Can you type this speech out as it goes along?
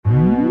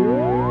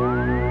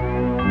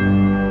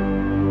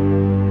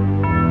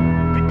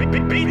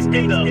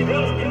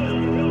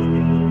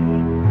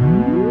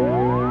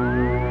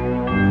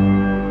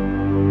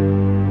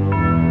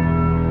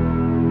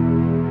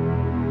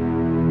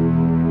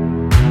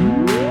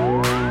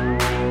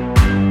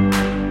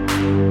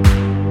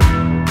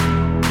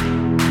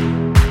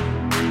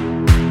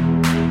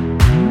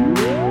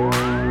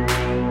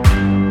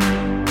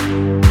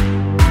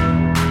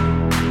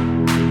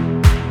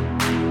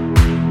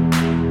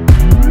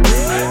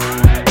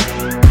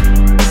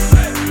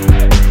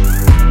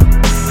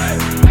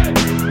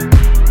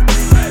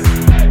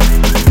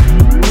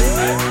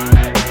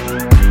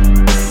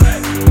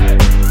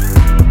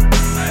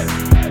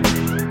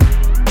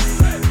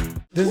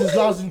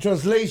Lost in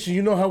translation,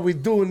 you know how we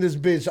do in this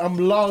bitch. I'm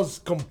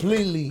lost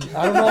completely.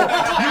 I don't know. You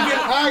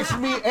can ask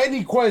me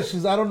any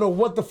questions. I don't know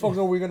what the fuck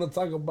are we gonna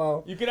talk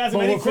about. You can ask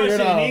him any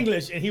question in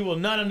English, and he will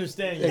not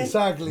understand you.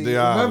 Exactly.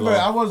 Remember,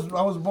 I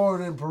was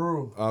born in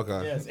Peru.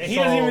 Okay. Yes, and he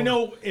doesn't even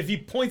know if he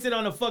points it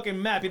on a fucking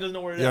map. He doesn't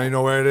know where it is. Yeah, you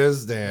know where it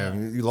is.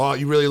 Damn, you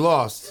lost. You really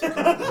lost.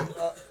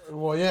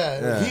 Well,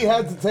 yeah, he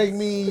had to take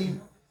me.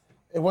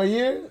 In what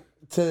year?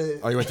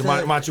 Oh, you went to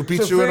Machu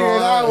Picchu and all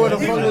that?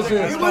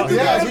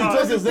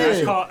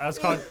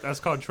 That's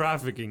called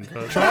trafficking.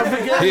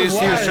 Trafficking? He was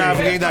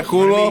trafficking that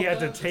culo? He had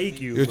to take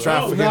you. You're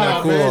trafficking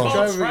that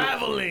culo.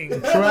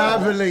 Traveling.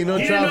 Traveling, no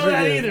he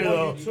trafficking. He didn't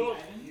know that either, though.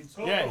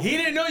 Yeah, he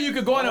didn't know you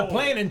could go on a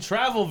plane and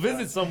travel,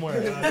 visit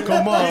somewhere.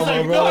 Come on, he's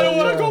like, bro. No, I don't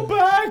want to go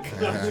back.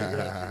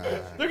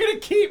 They're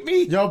gonna keep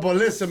me. Yo, but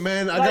listen,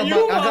 man, I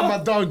got my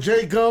dog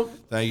Jacob.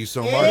 Thank you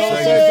so much.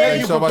 Thank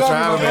you so much for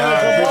having me.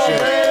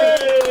 I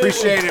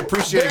appreciate it.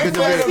 Appreciate it. Good to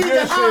be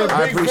here.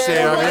 I appreciate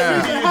it.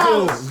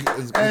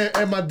 Yeah.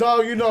 And my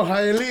dog, you know,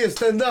 Hialeah,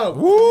 stand up.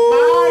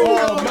 Woo!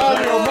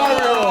 Mario.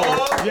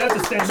 You have to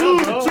stand up,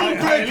 bro. Two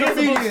great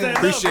comedians.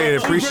 Appreciate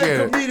it.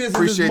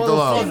 Appreciate the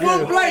love. In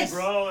one place.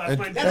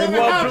 In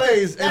one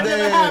place.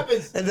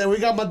 And then we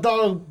got my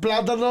dog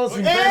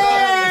Plátanos.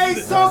 Hey,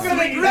 so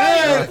gonna be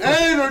great.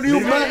 And a new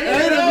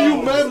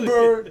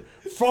member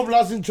from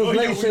Lost in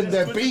Translation,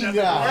 de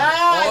pinga.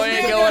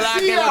 Oye, que hola,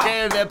 que lo que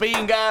es de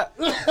pinga.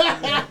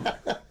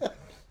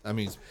 That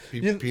means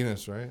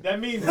penis, right? That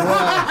means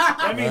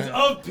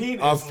of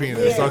penis. Of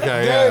penis,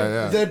 okay,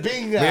 yeah. De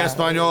pinga. Mi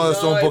español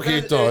es un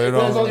poquito, you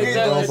know.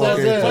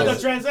 But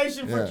the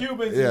translation for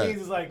Cubans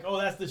means is like,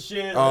 oh, that's the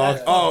shit.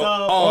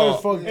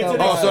 So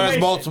that's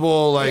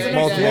multiple,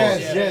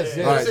 Yes.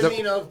 Right.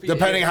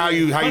 Depending how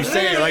you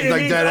say it, like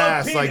dead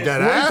ass. Wait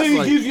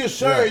till you give your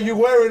shirt and you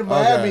wear it in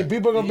Miami.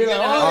 People are gonna be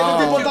like,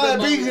 oh, de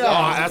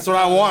pinga. That's what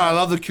I want. I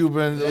love the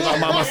Cuban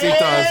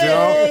mamacitas, you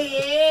know.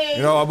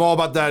 You know, I'm all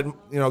about that,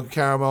 you know,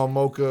 caramel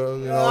mocha,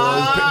 you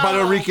know,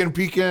 Puerto Rican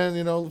pecan,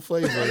 you know,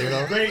 flavor, you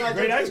know. Great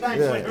ice cream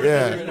flavor.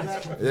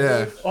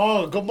 Yeah.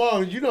 Oh, come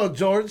on, you know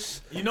George.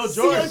 You know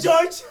George.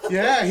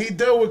 Yeah, he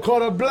dealt with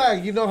Kodak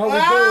Black. You know how we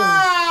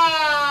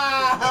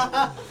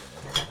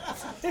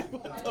do.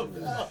 What the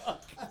fuck?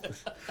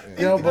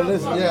 Yo, but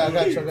listen, I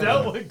got you.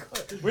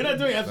 We're not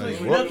doing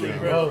absolutely nothing,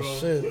 bro. Oh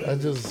shit, I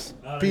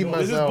just peed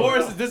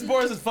myself. This is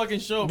Boris's fucking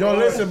show, bro. Yo,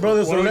 listen,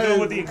 brother. What are we doing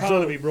with the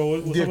economy, bro?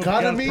 The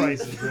economy?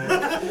 Prices,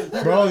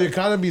 bro, the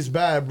economy's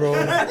bad, bro.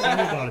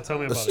 Tell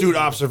me about it. Astute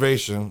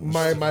observation.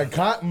 My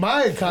economy.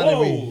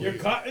 Whoa, your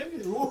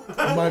cotton?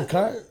 My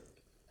cock?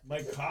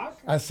 My cock?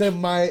 I said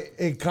my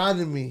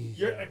economy.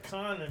 Your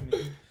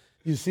economy.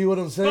 You see what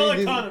I'm saying? Spell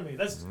economy.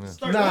 Let's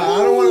start. Nah, I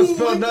don't want to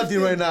spell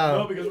nothing right now.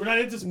 No, because we're not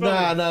into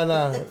spelling.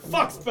 Nah.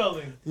 Fuck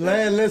spelling.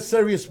 Let's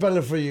Siri spell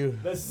it for you.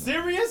 The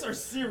serious or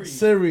Siri?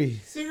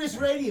 Serious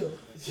radio.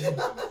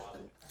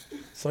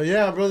 So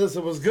yeah, brother, so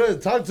it was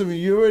good. Talk to me.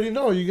 You already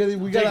know. We got.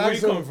 Where are you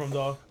coming from,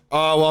 dog?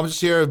 Well, I'm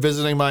just here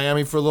visiting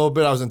Miami for a little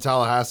bit. I was in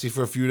Tallahassee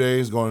for a few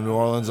days, going to New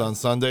Orleans on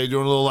Sunday,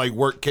 doing a little like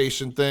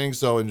workcation thing.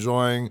 So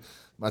enjoying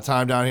my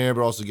time down here,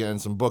 but also getting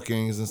some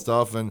bookings and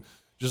stuff, and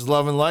just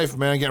loving life,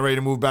 man. Getting ready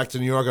to move back to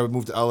New York. I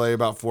moved to LA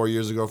about 4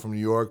 years ago from New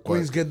York.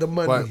 Please get the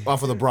money. I'm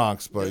from the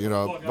Bronx, but you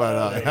know,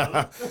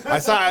 I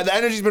saw the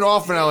energy's been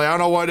off in LA. I don't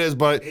know what it is,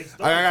 but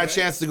I got a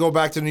chance to go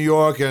back to New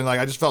York, and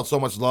like I just felt so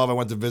much love. I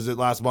went to visit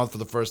last month for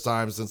the first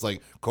time since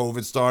like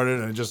COVID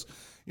started, and it just,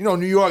 you know,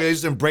 New York, they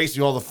just embraced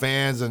me, all the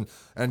fans, and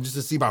just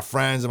to see my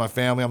friends and my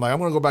family. I'm like, I'm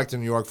gonna go back to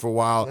New York for a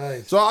while.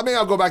 Nice. So I mean,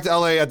 I'll go back to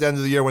LA at the end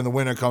of the year when the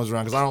winter comes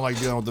around, because I don't like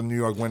dealing with the New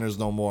York winters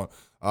no more.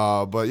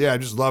 But yeah,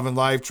 just loving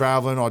life,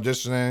 traveling,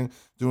 auditioning,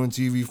 doing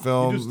TV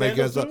film,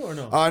 making stuff. Or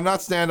no?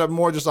 Not stand up,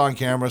 more just on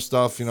camera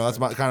stuff. You know, that's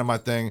kind of my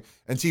thing.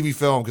 And TV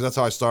film, because that's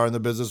how I started in the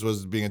business,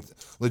 was being a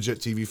legit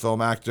TV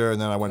film actor.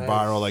 And then I went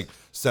viral like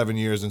 7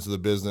 years into the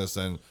business,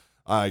 and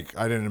I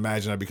didn't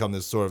imagine I'd become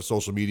this sort of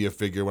social media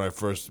figure when I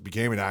first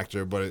became an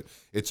actor, but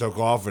it took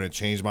off and it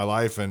changed my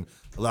life and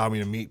allowed me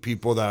to meet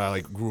people that I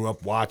like grew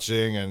up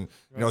watching, and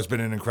you know, it's been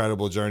an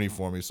incredible journey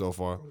for me so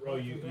far. Bro,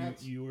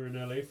 you were in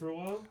LA for a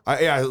while?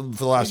 Yeah, for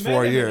the last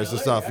 4 years and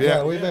stuff.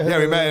 Yeah, we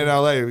met in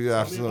LA. Yeah,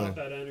 absolutely. Tell me about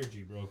that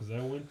energy, bro, because I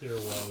went there a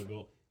while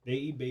ago. They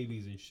eat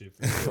babies and shit.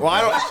 Well,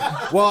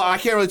 I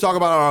can't really talk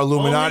about our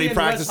Illuminati Only in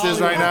practices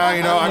West right now.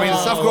 You know, I mean,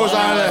 stuff goes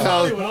on in the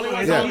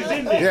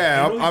hell.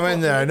 Yeah, I'm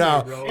in there. No.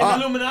 In the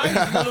Illuminati? He's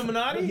in the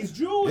Illuminati? He's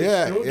Jewish.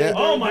 Yeah.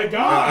 Oh my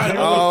God.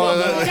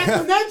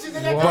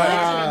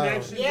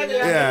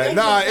 Yeah,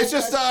 no, it's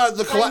just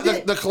the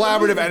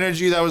collaborative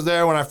energy that was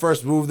there when I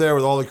first moved there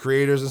with all the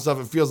creators and stuff.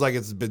 It feels like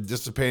it's been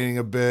dissipating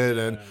a bit,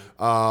 and you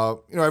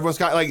know, everyone's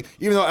got like,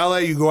 even though LA,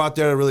 you go out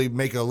there to really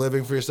make a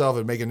living for yourself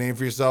and make a name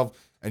for yourself,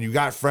 and you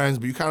got friends,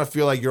 but you kind of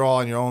feel like you're all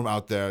on your own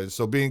out there.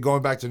 So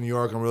going back to New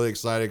York, I'm really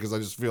excited because I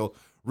just feel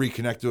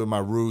reconnected with my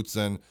roots,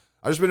 and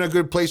I've just been in a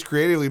good place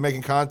creatively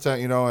making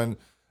content, you know. And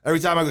every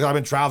time I've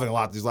been traveling a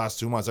lot these last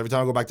 2 months. Every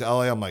time I go back to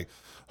LA, I'm like,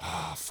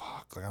 oh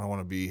fuck, like I don't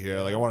want to be here.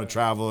 Like I want to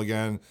travel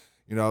again,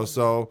 you know.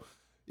 So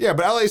yeah,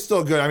 but LA is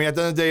still good. I mean, at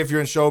the end of the day, if you're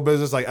in show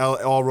business, like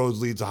all roads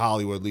lead to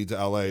Hollywood, lead to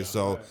LA.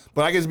 So,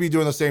 but I get to be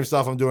doing the same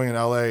stuff I'm doing in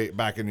LA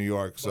back in New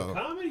York. So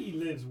But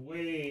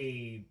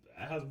comedy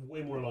has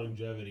way more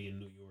longevity in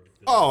New York.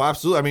 oh,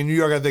 absolutely. I mean, New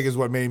York, I think, is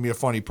what made me a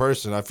funny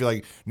person. I feel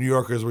like New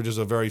Yorkers were just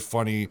a very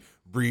funny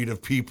breed of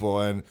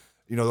people, and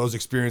you know, those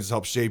experiences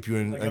help shape you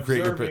and, Like and create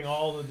your. observing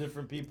all the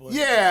different people.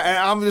 Yeah, and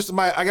I'm just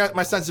I got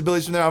my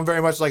sensibilities from there. I'm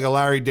very much like a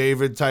Larry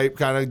David type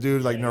kind of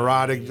dude, like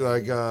neurotic,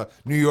 like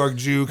New York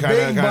Jew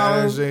kind of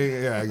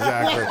energy. Yeah,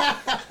 exactly.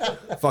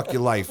 Fuck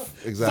your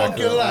life, exactly. Fuck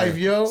your life,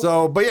 yo.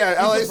 So, but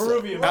yeah, LA's.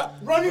 Peruvian.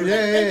 Run your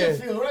Yeah.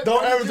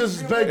 Don't ever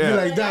disrespect me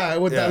like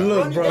that with that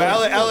look, bro.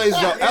 But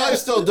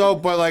LA's still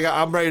dope, but like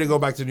I'm ready to go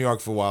back to New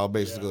York for a while,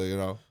 basically, you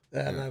know.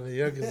 Yeah, nah, New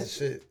York is the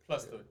shit.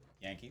 Plus the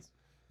Yankees.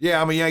 Yeah,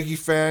 I'm a Yankee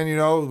fan. You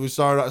know, we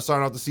started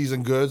out the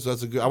season good, so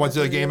that's a good. I went to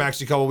the game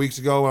actually a couple weeks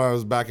ago when I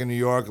was back in New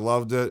York.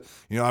 Loved it.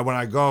 You know, when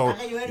I go. I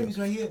got your enemies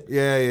right here.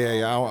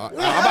 Yeah. I'm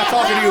not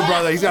talking to you,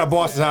 brother. He's got a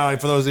Boston highlight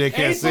for those of you that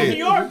can't He's from see. New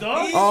York,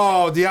 dog.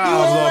 Oh,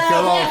 Diablo,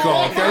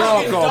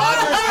 que loco.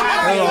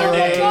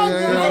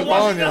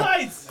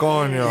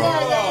 Coño.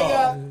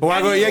 But when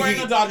I go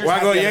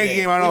to Yankee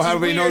game, I don't know how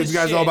everybody knows. You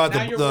guys know about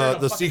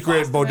the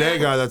secret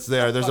bodega that's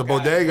there. There's a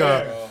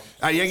bodega.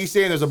 At Yankee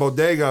Stadium, there's a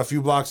bodega a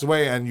few blocks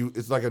away, and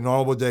it's like a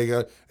normal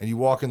bodega, and you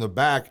walk in the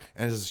back,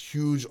 and there's this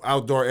huge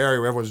outdoor area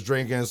where everyone's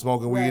drinking,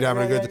 smoking weed,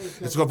 having a good.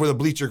 It's where the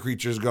bleacher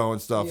creatures go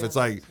and stuff. It's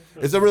like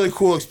it's a really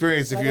cool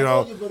experience if you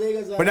know.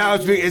 But now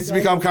it's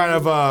become kind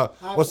of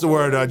what's the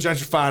word,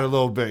 gentrified a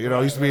little bit. You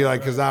know, it used to be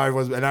like because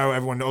now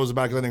everyone knows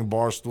about it. Because I think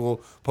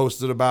Barstool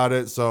posted about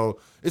it, so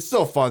it's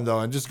still fun though.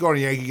 And just going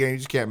to Yankee game, you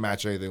just can't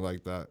match anything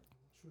like that.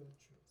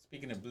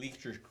 Speaking of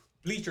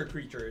bleacher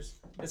creatures,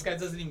 this guy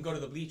doesn't even go to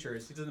the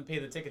bleachers. He doesn't pay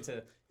the ticket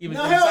to even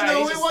No, go hell inside. no.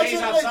 He We just watch stays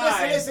it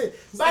outside. like listen.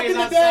 Back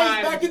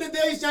in the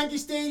days, Yankee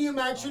Stadium.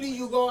 Actually,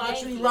 you go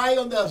ride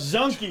on the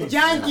Junkie.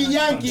 Yankee.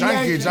 Junkie. You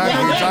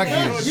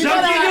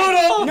gotta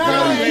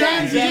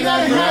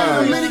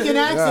have a Dominican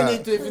accent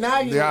into it. Now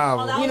you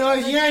know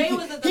it's Yankee.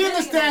 He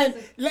understand.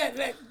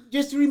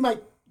 Just read my.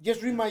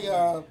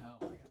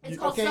 It's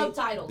called Okay.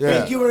 subtitles. Yeah.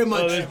 Thank you very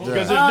much. Because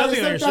there's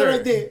nothing on your subtitle right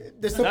shirt. there.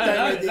 The subtitle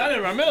right there.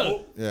 Dale,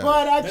 Ramil. Yeah.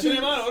 But Mete actually,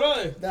 la mano,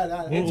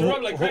 brother.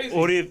 Interrupt like crazy.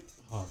 What do you?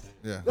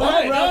 Yeah. go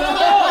ahead, brother.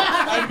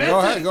 I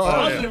meant Go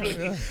ahead.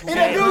 In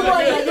a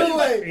good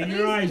way. In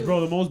your eyes,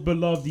 bro, the most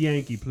beloved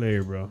Yankee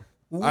player, bro.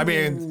 I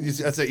mean,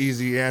 that's an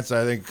easy answer,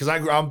 I think, because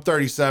I'm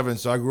 37,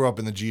 so I grew up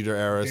in the Jeter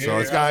era, so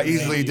it's got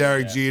easily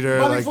Derek Jeter.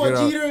 But Like, before you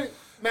know, Jeter,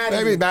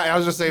 maybe I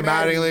was just saying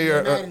Mattingly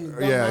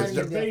or yeah. he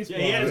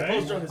had his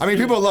poster on his I mean,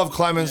 people love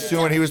Clemens too,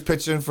 when he was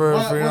pitching for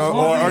you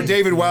know, or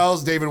David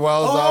Wells. David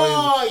Wells, Oh,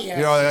 always, yes.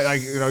 you know,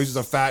 like you know, he's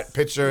just a fat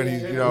pitcher, and he,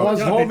 you know,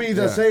 What's homie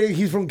that Yeah. say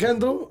he's from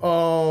Kendall?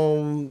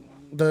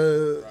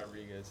 The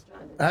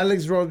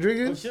Alex Oh,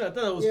 Rodriguez. shit, I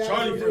thought it was Yeah,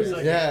 Charlie for a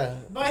second. Yeah,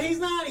 But he's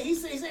not.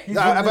 He's he's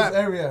Nah, from but- this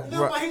area.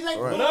 no, but he's like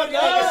Right. more like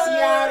a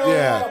Seattle,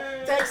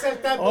 Yeah. Texas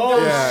type Oh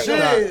of guy. Yeah,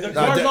 shit! The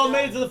Nah, car's that- all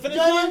made it to the finish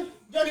line?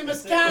 Johnny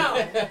Mescal.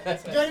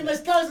 Johnny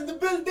Mescal's in the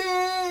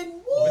building.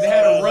 Woo! They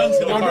had to run to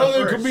the car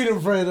Another first.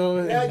 comedian friend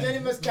over Yeah, here.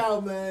 Johnny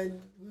Mescal,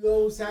 man. We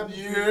always have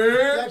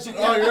Yeah. Actually,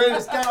 Oh, you ready?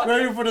 Mescal.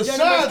 Ready for the Johnny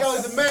shots? Mescal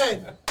is the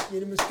man.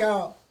 Johnny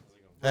Mescal.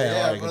 Hey,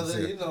 Yeah, I can brother. see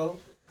You it. know,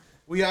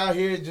 we out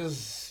here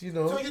just you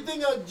know. So you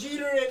think of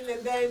Jeter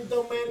and then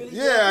Don Manley?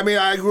 Yeah, I mean,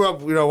 I grew up,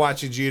 you know,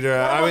 watching Jeter.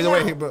 I mean, the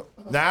way he, but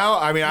now,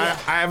 I mean, I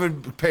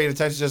haven't paid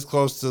attention as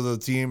close to the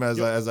team as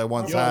I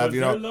once have, was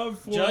you there know. love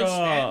for,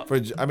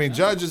 Judge I mean,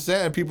 Judge is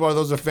saying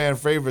those are fan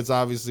favorites.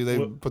 Obviously, they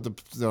put the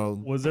you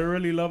know. was there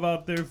really love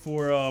out there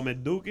for El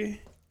Duque?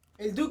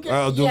 El Duque.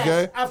 Duque,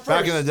 Yes, at first.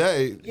 back in the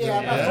day. Yeah,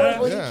 at first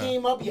when Yeah. he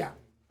came up, yeah.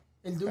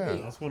 El Duque. Yeah.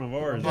 That's one of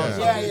ours.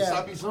 Yeah. Yeah.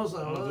 Sapi Sosa,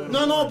 huh?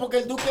 No, porque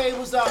El Duque he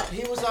was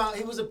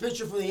a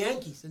pitcher for the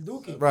Yankees. El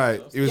Duque.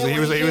 Right. He was Yeah, he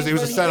was when he was came- he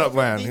was a when he setup came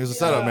man. from He was a the-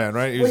 setup man,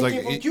 right? He When was he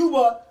like, came from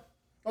Cuba,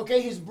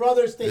 okay, his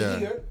brother stayed Yeah.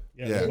 here.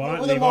 Yeah. Levant-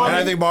 With the and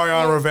I think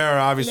Mariano Rivera.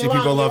 Obviously,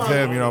 people love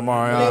him. You know,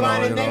 Mariano.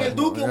 And You then El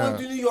Duque know, went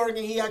to New York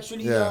and he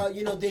actually, Yeah.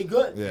 did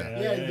good.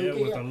 Yeah. El Duque,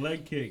 with yeah. the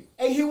leg kick.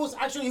 And he was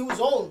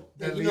old.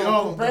 And You Leon,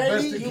 know, the best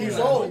comparatively, he was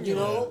tequila. old. You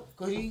know,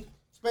 because he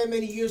spent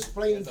many years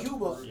playing in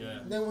Cuba.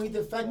 And then when he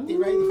defected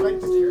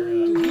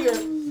to here,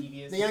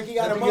 the Yankee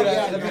got him up.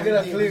 Let me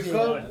get a clear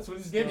cut.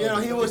 You know,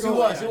 he was.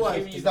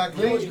 Is that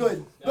clear? He was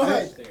good. Go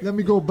ahead. Let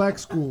me go back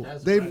school.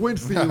 Dave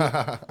Winfield.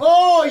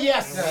 Oh,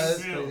 yes.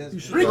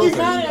 Ricky,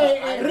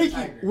 man, Ricky.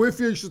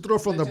 Winfield should throw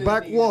from the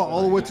back wall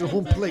all the way to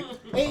home plate.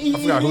 I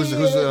forgot who's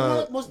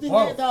what's the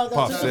name?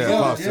 Puffs,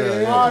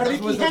 yeah.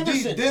 Ricky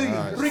Henderson.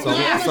 Ricky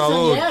Henderson,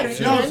 Salute.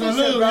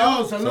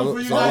 yeah. Salute for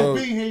you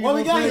guys being here. What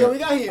we got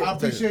here? I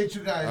appreciate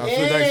you guys.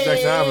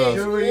 Thanks for having us.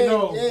 You already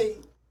know. Hey.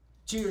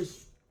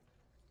 Cheers.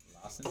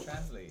 Lost in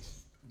translation.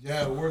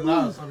 Yeah, we're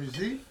lost. I mean,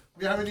 see?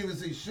 We haven't even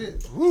said shit.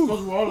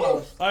 Because we're all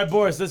lost. All right,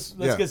 Boris, let's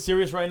get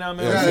serious right now,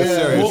 man. Yeah, let's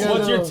get serious.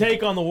 What's your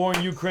take on the war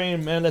in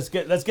Ukraine, man? Let's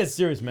get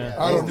serious, man.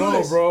 I don't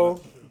know,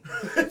 bro.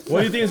 What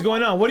do you think is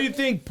going on? What do you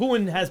think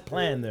Putin has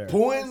planned there?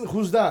 Putin?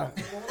 Who's that?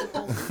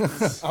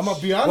 I'm gonna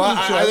be honest Well,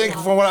 with you. I think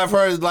from what I've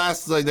heard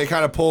last, like they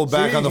kind of pulled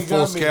back See, on the you got me.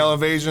 full-scale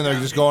invasion. They're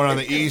just going on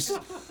the east.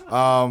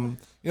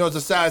 You know, it's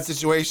a sad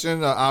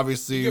situation.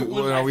 Obviously, you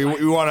know, we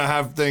want to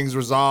have things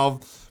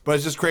resolved, but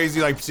it's just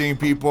crazy, like seeing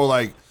people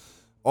like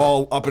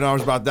all up in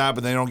arms about that,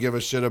 but they don't give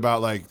a shit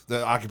about like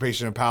the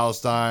occupation in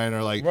Palestine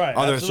or like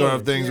other sort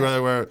of things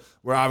where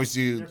we're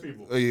obviously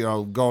you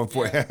know going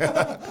for it.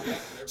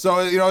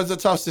 So you know it's a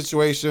tough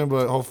situation,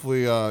 but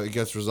hopefully it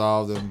gets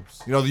resolved. And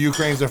you know the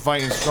Ukrainians are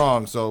fighting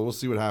strong, so we'll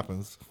see what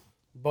happens.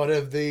 But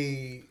if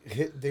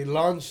they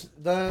launch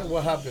that,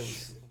 what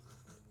happens?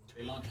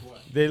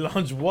 They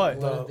launch what?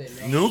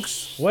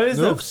 Nukes? What is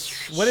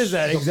Nukes? What is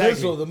that The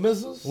exactly? the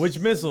missiles? Which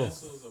missile?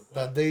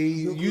 That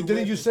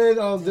you said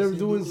they're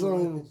doing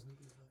some,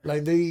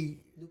 like they.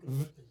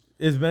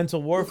 Is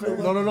mental warfare?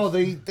 No,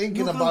 they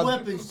thinking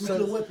about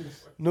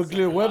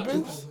nuclear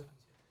weapons.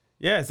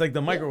 Yeah, it's like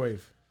the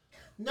microwave.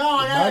 No,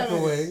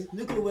 Microwave.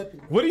 nuclear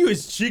weapon. What are you?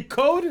 Is cheat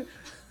code?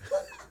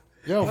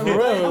 Yo, for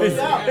real.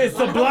 It's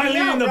the blind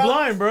leading the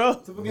blind, bro.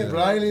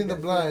 Blind in the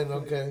blind,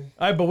 okay.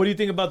 All right, but what do you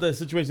think about the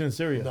situation in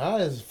Syria? Nah,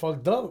 it's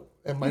fucked up.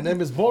 And my name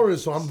is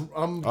Boris, so I'm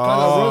kind of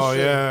Oh Russian.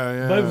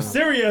 yeah. But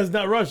Syria is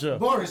not Russia.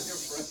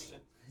 Boris.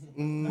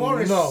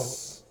 Boris. No.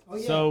 Oh,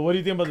 yeah. So what do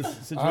you think about this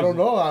situation? I don't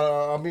know.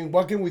 I mean,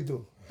 what can we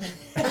do?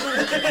 You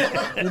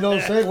know what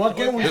I'm saying? What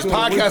can we This do?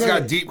 podcast We got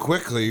can- deep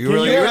quickly. You Can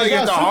really you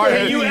get the ask hard Super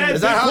hit. Can you add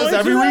Is that how Bitcoin it's to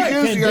every that?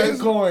 week? Is? You guys?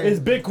 Bitcoin Is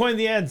Bitcoin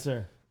the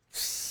answer?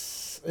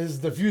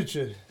 is the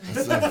future.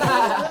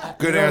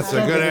 Good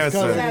answer. Good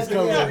answer. It's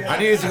coming. I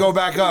needed to go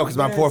back up because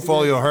my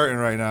portfolio hurting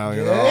right now.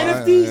 You know.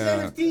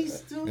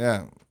 NFTs too.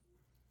 Yeah.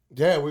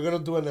 Yeah, we're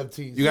gonna do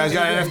NFTs. You guys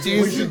got We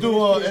NFTs? should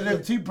do an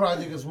NFT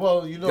project as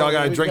well. You know, Y'all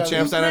got a we Drink got-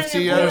 Champs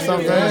NFT yet or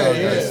something? Yeah,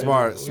 Okay,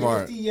 yeah.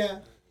 Smart. Yeah.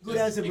 Good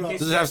answer, bro.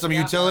 Does it have some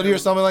utility or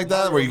something like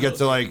that, where you get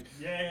to like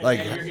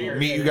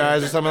meet you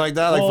guys or something like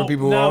that, like for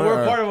people who no, own it?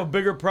 we're or- part of a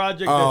bigger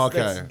project Oh,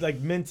 that's okay. like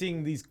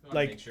minting these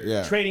like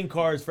Yeah. trading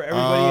cards for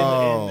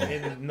everybody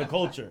in the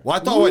culture. Well, I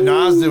thought what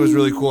Nas did was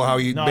really cool. How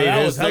he No, made that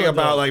his was thing hella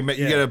about dope. like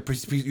you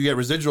get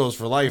residuals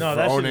for life No, for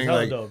that shit was owning. hella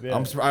Like dope, yeah.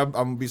 I'm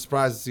gonna be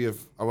surprised to see if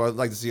I would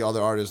like to see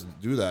other artists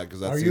do that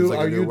because that Are seems you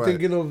like a new way.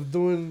 thinking of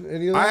doing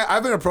any of that?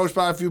 I've been approached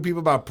by a few people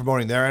about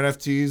promoting their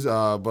NFTs,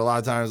 but a lot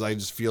of times I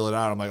just feel it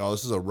out. I'm like, oh,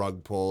 this is a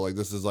rug pull. Like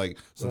this is like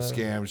some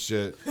scam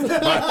shit.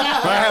 but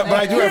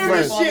I do have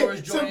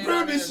friends. Some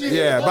premise shit.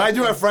 Yeah, but I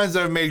do have friends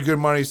that have made good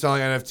money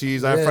selling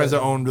NFTs. I have Yeah. friends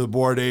that own the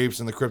Bored Apes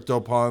and the Crypto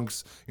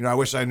Punks. You know, I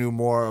wish I knew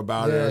more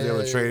about it. I was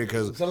able to trade it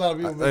because It's a lot of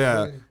people make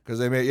money. because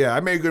they made I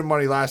made good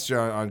money last year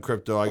on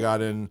crypto. I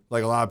got in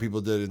like a lot of people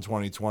did in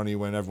 2020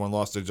 when everyone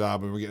lost their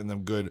job and we're getting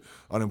them good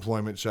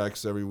unemployment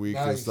checks every week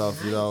and Nice.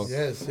 stuff. You know,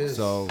 Yes, yes.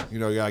 so you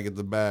know you gotta get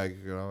the bag.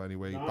 You know, any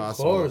way Of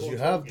possible. course, you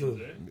have to.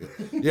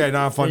 Yeah,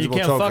 non-fungible You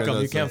can't token. fuck them.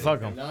 You that's can't it. fuck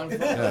them. Yeah,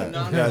 yeah,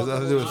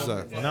 nothing to do with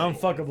that.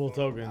 Non-fuckable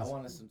tokens.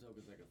 What?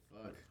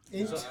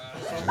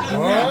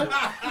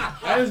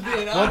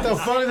 What the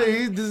fuck?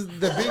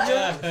 The big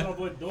guy?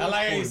 I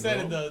like how you said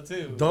it though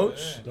too.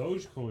 Doge?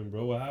 Dogecoin,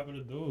 bro. What happened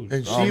to Doge?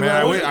 And Oh Shiba? man,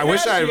 I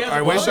wish I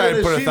What put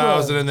happened to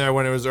 1,000 Shiba? in there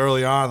when it was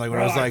early on, like when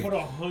Bro, I was like, I put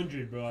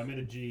 100, bro. I made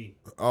a G.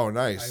 oh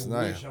nice, I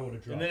nice. wish I would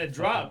have dropped. And then it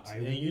dropped. I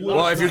And you wish-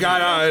 Well, if you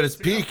got at its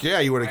peak, yeah,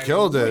 you would have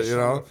killed it, you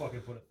know.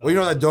 Well, you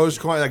know that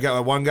Dogecoin, that guy,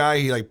 one guy,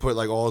 he like put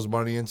like all his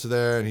money into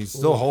there, and he's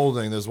still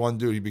holding. There's one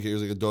dude, he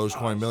was like a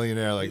Dogecoin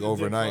millionaire like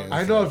overnight.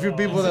 I know a few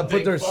people that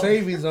put their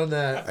savings on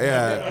that.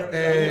 Yeah,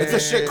 And it's a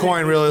shit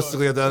coin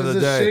realistically at the end of the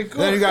It's a day. shit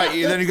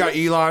Then coin. you got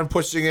Elon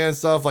pushing in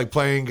stuff like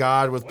playing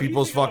God with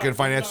people's fucking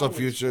financial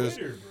futures.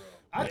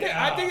 I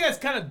think that's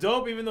kind of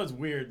dope, even though it's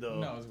weird though.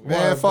 No, it's weird.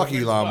 Man, fuck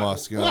Elon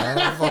Musk, you know.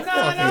 Fuck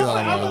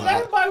Elon Musk.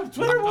 That's my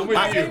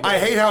Twitter. I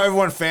hate how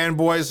everyone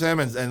fanboys him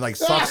and like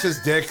sucks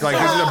his dick like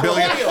he's a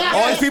billionaire.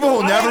 All these people who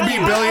will never be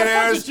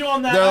billionaires. you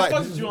on that. They're I fuck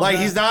with you on like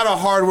that. he's not a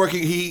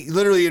hardworking. He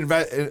literally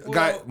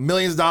got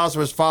millions of dollars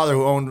from his father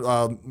who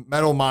owned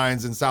metal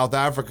mines in South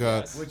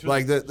Africa.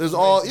 Like there's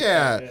all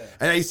and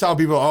then he's telling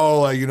people,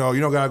 oh, like you know,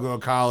 you don't gotta go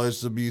to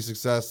college to be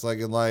success like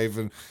in life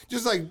and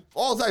just like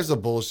all types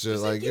of bullshit.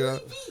 Like you know.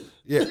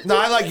 Yeah, no,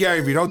 I like Gary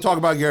Vee. Don't talk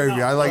about Gary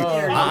Vee. I like,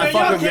 I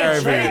fuck with Gary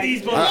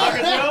Vee.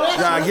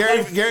 Yeah,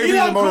 Gary Vee is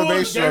a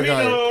motivational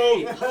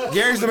guy.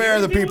 Gary's the mayor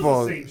of the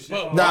people.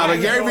 Nah,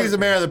 but Gary Vee's the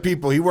mayor of the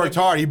people. He worked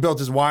hard. He built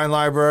his wine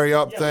library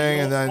up thing,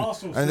 and then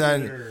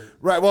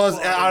right. Well, it's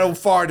on a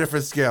far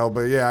different scale,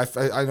 but yeah,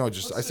 I know.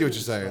 Just I see what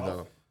you're saying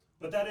though.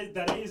 But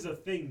that is a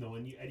thing though,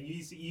 and you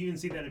even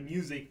see that in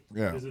music.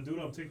 Yeah. There's a dude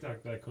on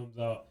TikTok that comes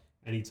out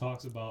and he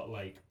talks about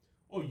like,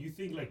 oh, you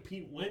think like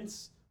Pete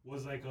Wentz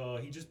was like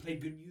he just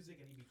played good music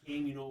and he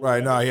became, you know.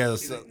 Right, no, he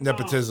has like,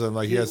 nepotism.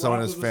 Like he has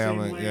someone in his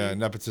family. Yeah,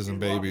 nepotism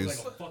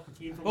babies.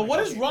 But what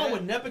is wrong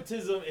with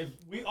nepotism if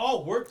we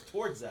all work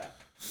towards that?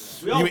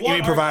 You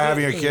mean provide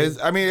having your kids?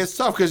 I mean, it's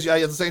tough because at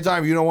the same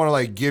time, you don't want to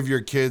like give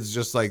your kids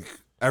just like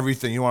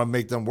everything. You want to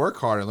make them work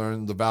hard and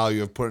learn the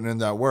value of putting in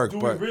that work. Do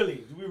we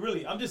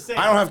really? I'm just saying.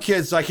 I don't have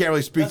kids, so I can't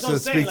really speak to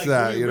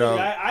that. You know,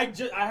 I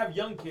have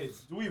young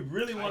kids. Do we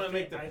really want to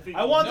make them?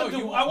 I want them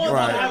to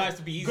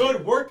have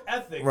good work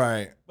ethic.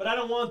 Right. But I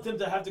don't want them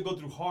to have to go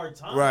through hard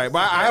times. Right,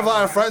 but I have a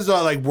lot of friends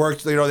that like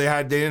worked. You know, they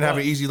didn't have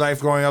an easy life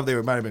growing up.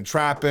 They might have been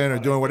trapping or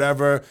doing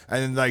whatever,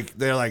 and then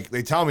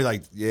they tell me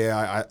like,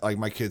 yeah, I like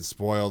my kid's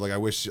spoiled. Like I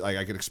wish like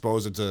I could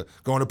expose them to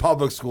going to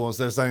public school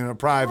instead of studying in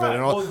private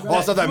and all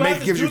stuff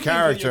that gives you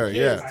character.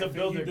 Yeah, to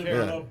build their character.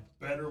 Develop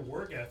better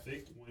work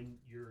ethic when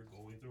you're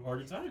going through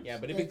harder times. Yeah,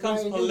 but it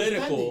becomes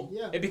political.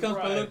 It becomes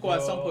political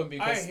at some point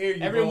because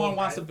everyone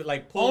wants to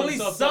like pull only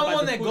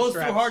someone that goes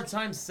through hard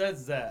times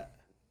says that.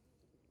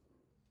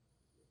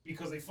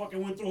 Because they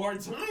fucking went through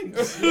hard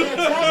times.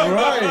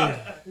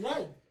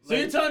 Right. So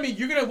you're telling me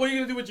what are you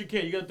gonna do with your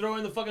kid? You gonna throw her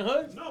in the fucking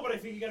hood? No, but I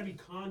think you gotta be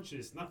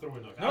conscious. Not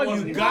throwing the. No,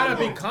 you gotta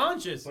be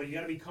conscious. But you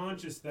gotta be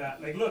conscious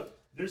that, like, look,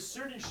 there's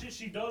certain shit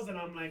she does that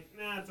I'm like,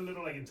 nah, it's a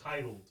little like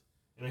entitled,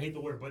 and I hate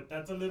the word, but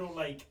that's a little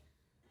like,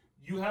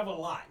 you have a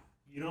lot.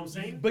 You know what I'm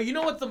saying? But you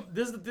know what?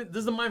 This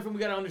is the mind frame we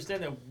gotta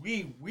understand that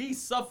we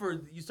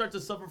suffer. You start to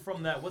suffer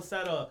from that. What's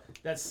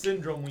that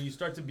syndrome when you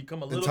start to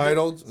become a little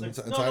entitled?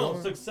 No,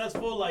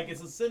 successful. Like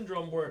it's a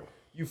syndrome where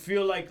you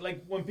feel like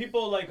when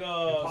people like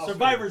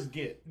survivor's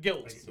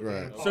guilt.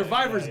 Right.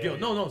 Survivor's guilt.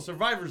 No,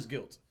 survivor's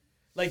guilt.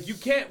 Like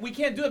we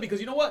can't do it because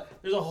you know what?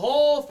 There's a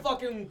whole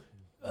fucking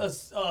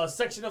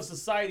section of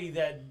society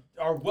that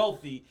are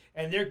wealthy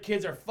and their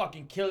kids are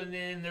fucking killing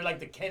it and they're like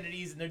the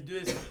Kennedys and they're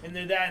this and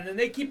they're that and then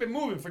they keep it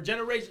moving for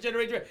generation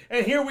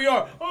and here we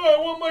are. Oh,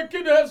 I want my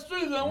kid to have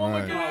strength. I want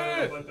my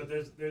kid. But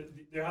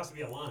there has to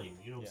be a line.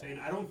 You know what I'm saying?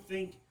 I don't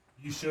think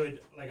you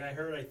should. Like I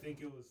think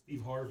it was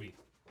Steve Harvey.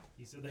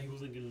 He said that he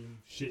wasn't gonna leave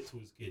shit to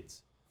his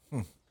kids.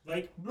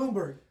 Like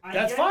Bloomberg.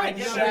 That's fine.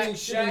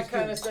 Shaq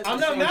kind of said I'm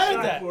not mad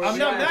at that. I'm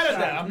not mad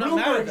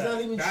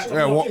at that.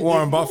 Yeah,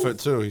 Warren Buffett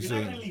too. He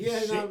said.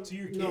 Shit to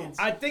your kids.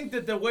 I think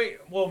that the way,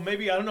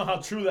 maybe I don't know how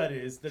true that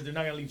is. That they're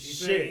not gonna leave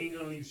shit. He ain't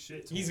gonna leave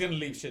shit. He's gonna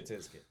leave shit to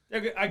his kid.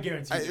 I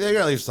guarantee. They're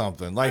gonna leave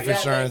something. Life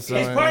insurance.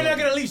 He's probably not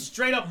gonna leave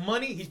straight up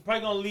money. He's probably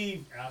gonna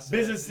leave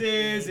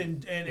businesses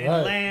and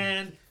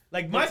land.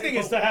 Like my thing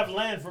is to have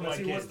land for my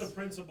kids. What's the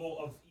principle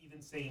of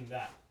even saying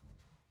that?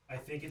 I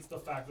think it's the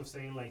fact of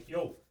saying like,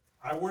 yo,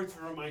 I worked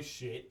for my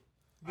shit.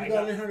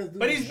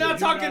 But he's not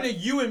talking to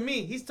you and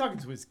me. He's talking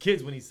to his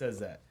kids when he says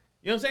that.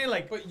 You know what I'm saying?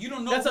 Like, but you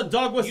don't know. That's a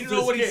dog whistle. You don't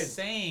know what he's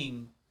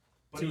saying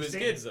to his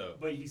kids though.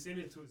 But he's saying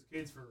it to his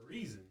kids for a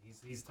reason.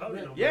 He's telling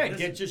them. Yeah,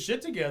 get your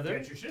shit together.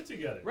 Get your shit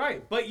together.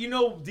 Right, but you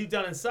know, deep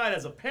down inside,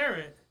 as a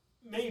parent,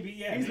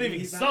 he's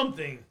leaving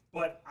something.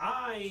 But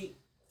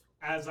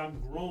as I'm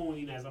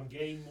growing, as I'm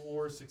getting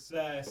more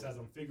success, as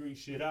I'm figuring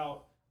shit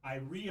out, I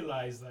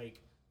realize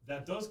like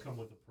that does come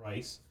with a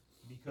price.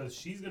 Because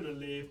she's going to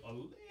live a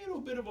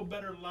little bit of a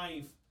better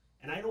life.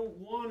 And I don't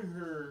want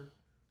her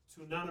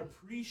to not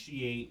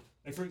appreciate.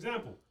 Like, for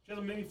example, she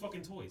has many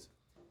fucking toys.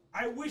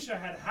 I wish I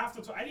had half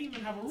the toys. I didn't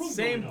even have a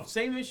room.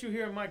 Same issue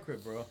here in my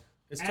crib, bro.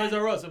 It's Toys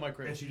R Us in my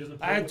crib. And she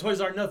doesn't. I had Toys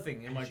R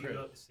Nothing in my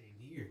crib. Same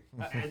here.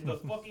 And the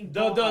fucking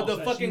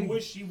the fucking. She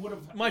wish she would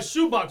have. My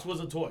shoebox was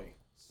a toy.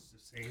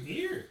 Same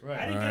here. Right.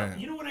 I didn't get.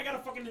 You know when I got a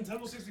fucking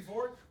Nintendo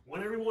 64?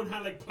 When everyone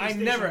had like PlayStation.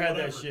 I never had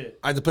that shit.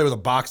 I had to play with a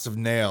box of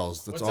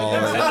nails. That's all.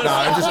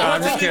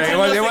 I'm just kidding. It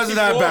wasn't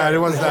that bad. It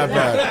wasn't that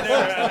bad. I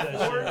never had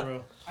that shit,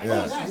 bro. I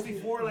got a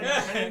 64 like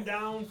handed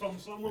down from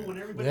someone when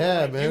everybody.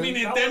 Yeah, man. You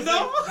mean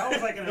Nintendo? That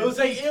was like an. It was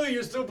like, ew,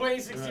 you're still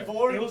playing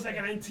 64? It was like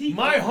an antique.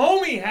 My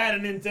homie had a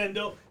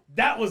Nintendo.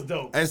 That was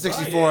dope.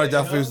 N64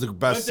 definitely was the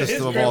best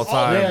system of all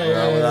time.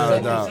 Without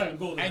a doubt. And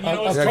you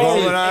know what's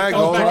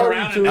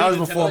GoldenEye. That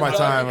was before my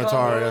time,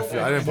 Atari.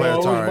 I didn't play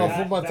Atari. It was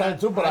before my time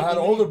too, but I had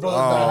older brothers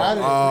that had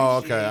it. Oh,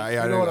 okay.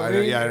 I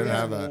didn't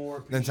have that.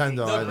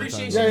 Nintendo. The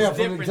appreciation is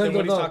different than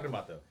what he's Nintendo, talking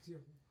about, though.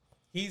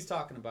 He's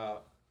talking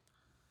about.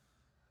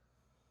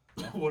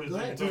 What is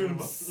that talking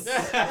about?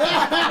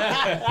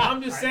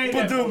 I'm just saying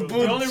that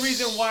the only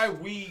reason why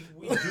we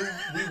work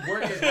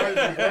as hard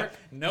as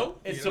we work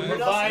is to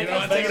provide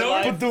a better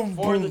life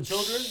for the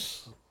children.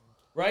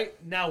 Right?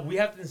 Now we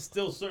have to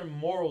instill certain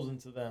morals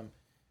into them.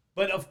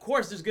 But of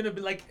course there's gonna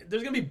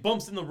be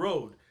bumps in the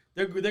road.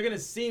 They're gonna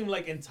seem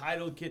like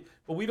entitled kids,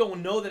 but we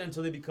don't know that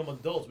until they become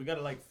adults. We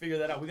gotta like figure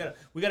that out. We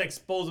gotta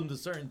expose them to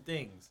certain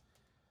things.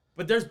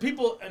 But there's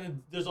people,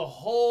 and there's a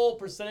whole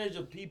percentage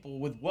of people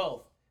with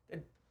wealth.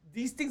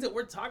 These things that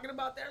we're talking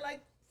about, they're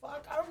like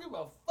fuck. I don't give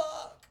a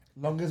fuck.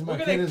 Long as my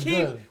kid is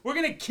good. We're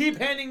gonna keep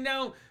handing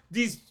down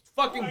these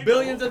fucking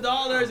billions of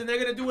dollars, and they're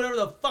gonna do whatever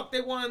the fuck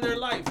they want in their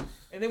life.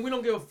 And then we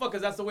don't give a fuck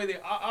because that's the way they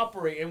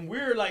operate. And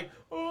we're like,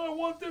 oh, I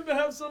want them to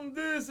have some of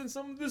this and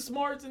some of this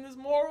smarts and this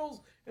morals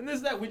and this,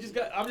 that.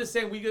 I'm just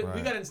saying we got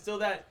to instill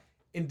that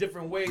in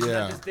different ways. Yeah.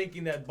 Not just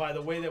thinking that by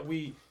the way that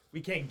we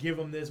can't give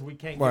them this, we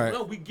can't give them.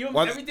 No, we give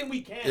them everything we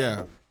can.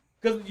 Yeah.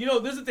 Because,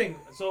 this is the thing.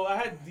 So I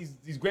had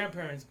these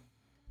grandparents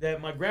that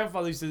my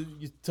grandfather used to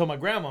tell my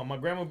grandma. My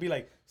grandma would be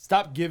like,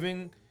 stop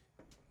giving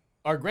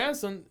our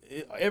grandson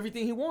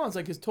everything he wants,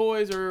 like his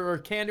toys or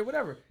candy or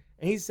whatever.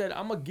 And he said,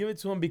 I'm going to give it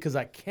to him because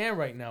I can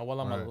right now while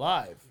I'm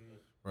alive.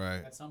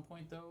 Right. At some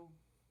point, though,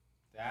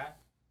 that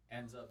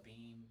ends up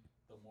being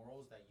the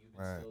morals that you've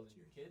instilled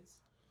in your kids.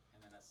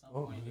 And then at some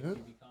point, if you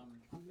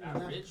become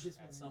that rich,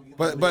 at some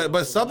point...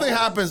 But something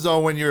happens, though,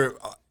 when you're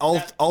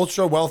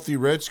ultra wealthy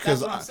rich.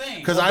 Because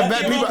I've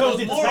met people...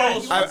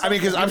 I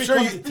mean, because I'm sure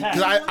you...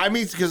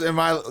 Because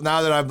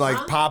now that I'm,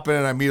 like, popping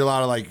and I meet a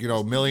lot of, like,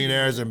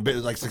 millionaires and,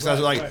 like,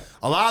 successful... Like,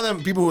 a lot of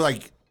them, people who,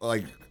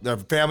 like their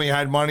family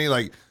had money,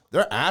 like...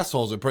 They're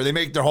assholes. They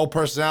make their whole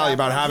personality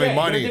about having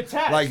money.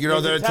 Like,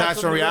 they're attached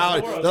from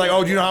reality. They're like,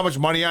 oh, do you know how much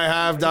money I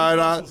have?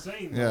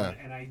 Yeah.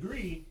 And I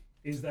agree,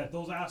 is that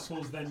those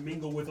assholes then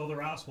mingle with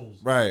other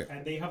assholes. Right.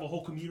 And they have a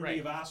whole community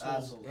of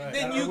assholes. Right.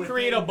 Then you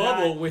create a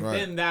bubble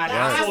within that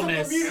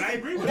assholeness. And I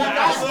agree with that.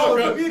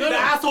 The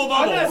asshole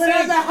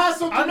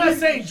bubble. I'm not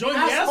saying join the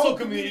asshole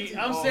community.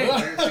 I'm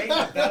saying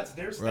that's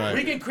their style.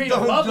 We can create a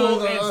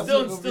bubble and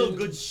still instill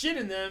good shit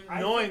in them,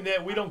 knowing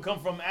that we don't come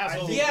from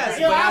assholes. Yes,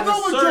 but at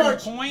a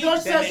certain point,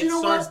 then it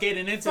starts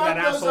getting into that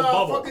asshole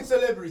bubble. Fucking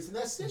celebrities, and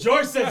that's it.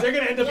 George says they're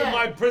gonna end up in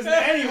my prison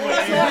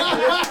anyway.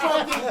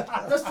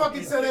 That's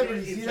fucking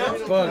celebrities,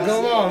 But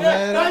come on,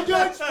 man. Not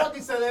George,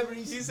 fucking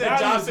celebrities. He said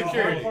job security.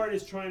 The hard part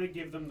is trying to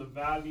give them the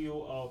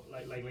value of,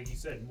 like you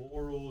said,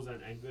 morals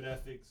and good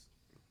ethics,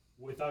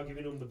 without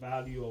giving them the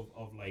value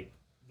of like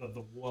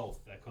the wealth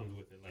that comes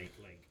with it.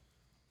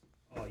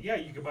 Yeah,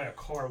 you could buy a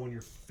car when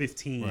you're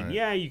 15. Right.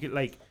 Yeah, you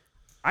could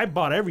I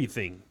bought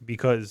everything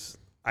because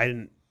I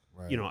didn't,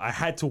 I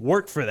had to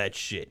work for that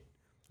shit.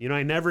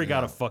 I never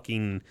got a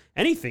fucking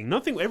anything.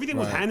 Nothing. Everything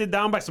was handed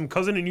down by some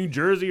cousin in New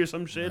Jersey or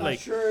some shit.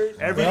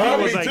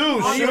 Everything was like.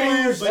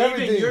 But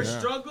even your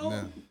struggle,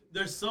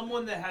 there's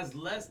someone that has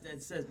less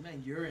that says,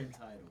 "Man, you're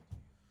entitled,"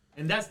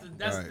 and that's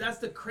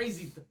the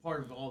crazy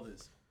part of all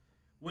this.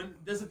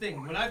 There's the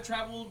thing. When I've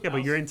traveled,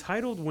 but you're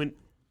entitled when.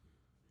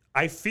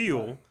 I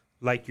feel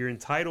like you're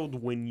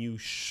entitled when you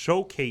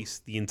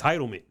showcase the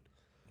entitlement.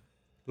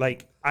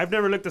 Like, I've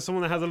never looked at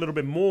someone that has a little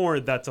bit more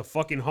that's a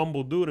fucking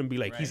humble dude and be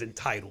like, he's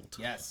entitled.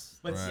 Yes.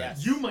 But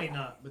you might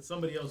not, but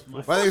somebody else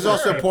might. But I think it's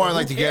also important,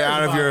 like, to get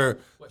out of your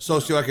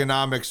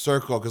socioeconomic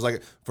circle. Because,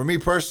 like, for me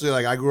personally,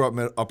 like, I grew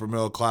up upper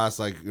middle class,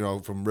 like,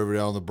 from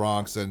Riverdale in the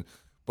Bronx.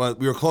 But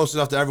we were close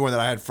enough to everyone that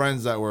I had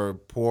friends that were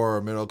poor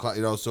or middle class,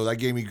 so that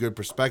gave me good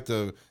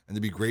perspective and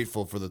to be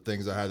grateful for the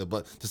things I had.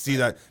 But to see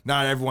that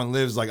not everyone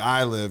lives like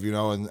I live,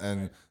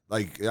 and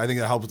like, I think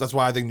that helps. That's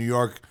why I think New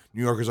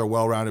Yorkers are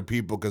well-rounded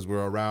people, because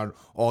we're around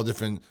all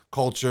different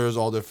cultures,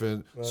 all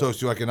different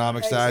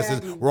socioeconomic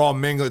statuses. We're all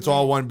mingled. It's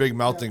all one big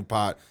melting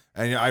pot.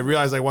 And I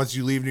realize, like, once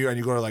you leave New York and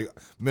you go to, like,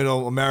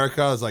 middle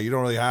America, it's like you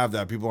don't really have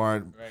that. People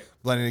aren't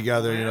blending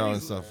together,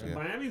 and stuff. Yeah.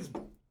 Miami's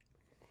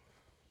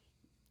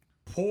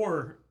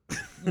poor,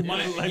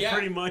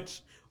 pretty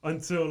much.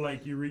 Until,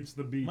 like, you reach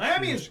the beach.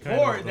 Miami is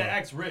poor that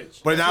acts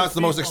rich. But now it's the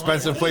most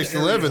expensive place to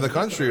live in the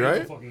country,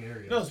 right?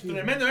 No,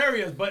 they're mental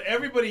areas, but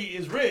everybody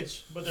is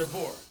rich, but they're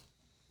poor.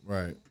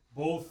 Right.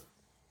 Both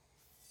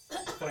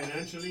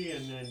financially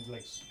and then,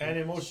 like... And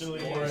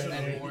emotionally.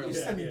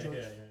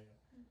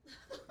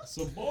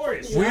 So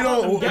Boris, we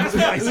don't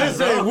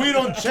listen. We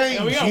don't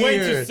change. We got way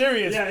too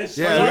serious.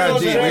 We got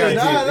deep.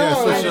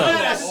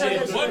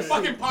 What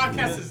fucking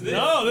podcast is this?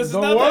 No, this is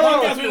not the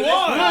podcast we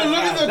want.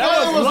 Look at the guy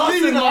that was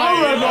leading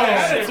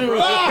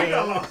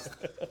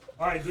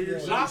All right, do your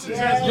Lost in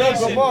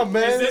Translation. Come on,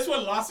 man. Is this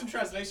what Lost in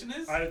Translation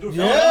is? Let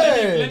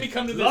me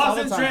come to this. Lost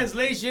in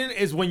Translation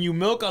is when you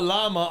milk a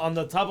llama on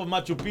the top of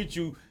Machu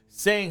Picchu,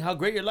 saying how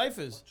great your life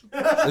is.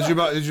 Did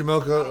you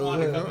milk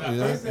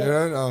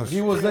a?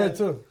 He was there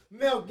too.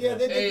 Milk,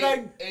 they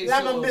drank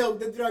llama milk.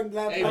 They drank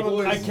llama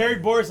milk. I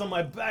carried Boris on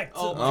my back.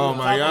 Oh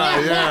my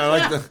god, yeah, I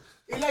like the.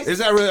 Is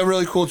that a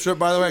really cool trip,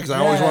 by the way? Because I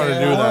always wanted to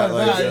do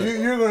that.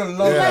 You're gonna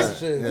love that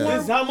shit.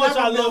 This is how much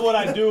I love what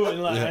I do,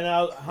 and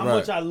how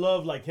much I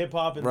love like hip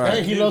hop and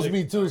And he loves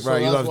me too. So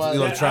you love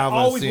traveling.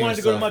 I always wanted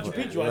to go to Machu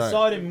Picchu. I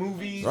saw it in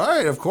movies.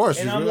 Right, of course.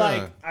 And I'm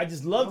like, I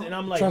just loved it, and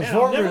I'm like, man,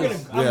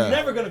 I'm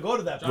never gonna go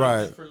to that place.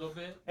 Right. For a little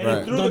bit.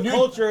 And through the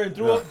culture and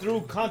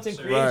through content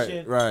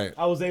creation,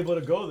 I was able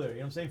to go there. You know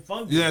what I'm saying?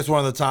 Fun. Yeah, that's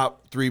one of the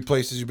top 3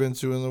 places you've been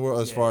to in the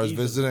world as far as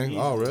visiting.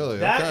 Oh, really?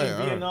 That okay. in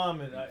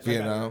Vietnam.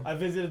 Vietnam. I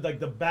visited like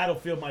the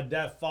battlefield my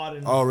dad fought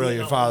in. Oh, really?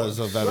 Your father's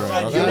a veteran.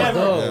 And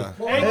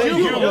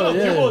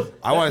Cuba.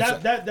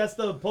 That's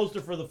the poster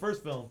for the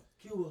first film.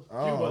 Cuba.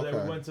 Cuba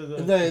that we went to the.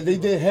 They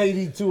did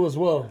Haiti too as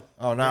well.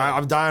 Oh no,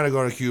 I'm dying to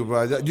go to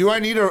Cuba. Do I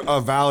need a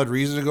valid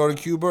reason to go to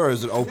Cuba, or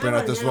is it open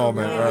at this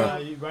moment?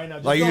 Right now,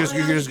 Like you just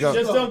go.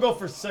 Just don't go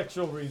for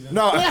sexual reasons.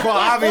 No, well,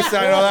 obviously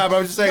I know that, but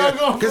I'm just saying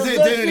because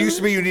it didn't used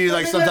to be you needed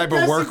like some type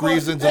of work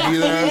reason to be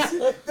there.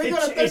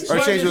 Or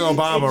change with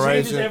Obama, right?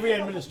 Changes every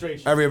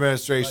administration. Every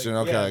administration,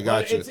 okay,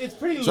 gotcha. It's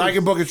pretty loose. So I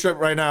can book a trip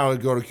right now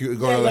and go to Cuba,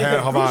 go to like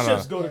the Havana. cruise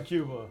ships go to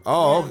Cuba.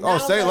 Oh,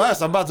 say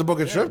less. I'm about to book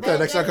a trip there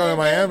next time I come to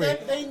Miami.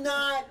 They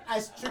not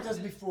as strict as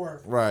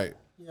before. Right.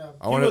 Yeah.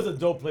 Cuba's a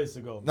dope place to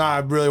go. Nah, I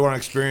really want to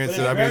experience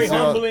it. I mean, very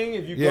humbling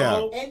if you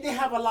go. And they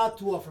have a lot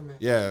to offer, man.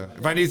 Yeah.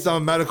 If I need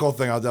some medical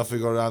thing, I'll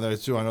definitely go down there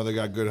too. I know they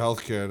got good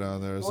health care down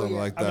there or something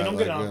like that. I mean, I'm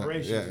getting like, an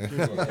operation.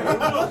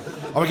 Yeah.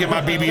 I'm gonna get my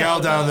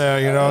BBL down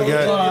there, you know.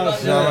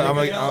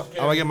 I'm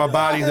gonna get my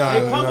body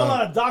done. They pump a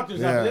lot of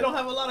doctors out. They don't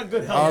have a lot of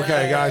good health.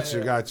 Okay,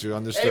 got you.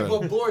 Understood. Hey,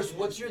 but Boris,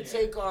 what's your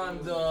take on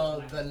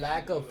the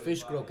lack of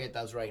fish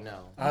croquetas right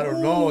now? I don't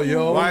know,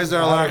 yo. Why is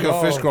there a lack of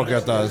fish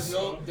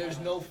croquetas? There's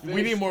no fish.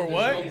 We need more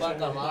what? No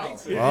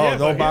bacalao.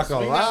 No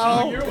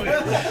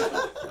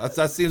bacalao.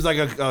 That seems like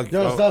a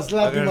Yo, stop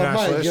slapping my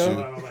international mic, issue.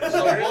 yo.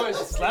 So, Boris,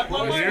 slap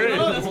my mic.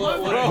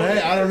 Man,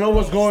 I don't know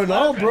what's going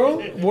on, bro.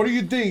 What do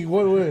you think?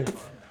 What?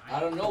 I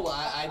don't know.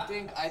 I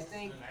think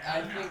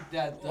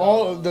that.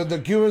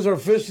 The Cubans are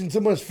fishing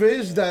too much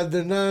fish that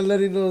they're not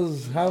letting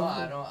us have. No,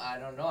 I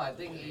don't know. I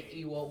think.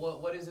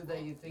 What is it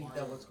that you think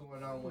that what's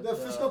going on with the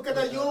fish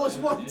croqueta you always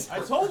want? I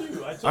told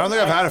you. I don't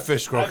think I've had a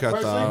fish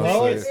croqueta.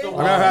 honestly. I mean,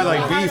 I've had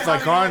like beef,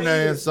 like carne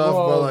and stuff,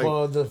 but like.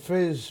 Well, the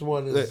fish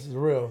one is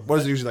real. What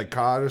is it usually, like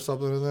cod or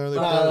something in there?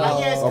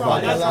 Yes, Oh,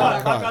 cod.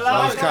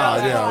 bacalao. It's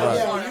cod, yeah, right.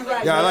 Yeah, you're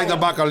right. Yeah, I like the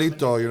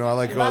bacalito, you know, I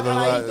like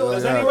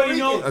Does anybody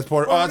know? that's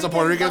that's a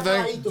Puerto Rican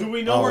thing? Do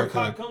we know Oh, where okay.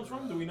 cod comes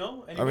from? Do we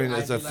know? I mean,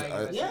 it's a I'm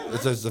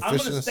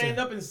fish. gonna stand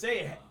up and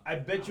say, I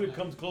bet you it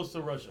comes close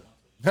to Russia.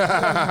 They're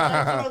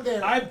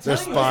I'm telling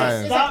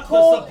spying. you, It's a stop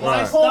cold, the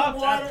supply. it's a cold Stop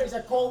water. It's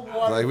a cold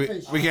water Like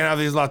fish. we can't have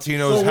these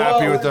Latinos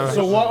happy with the.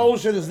 So what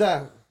ocean is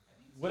that?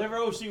 Whatever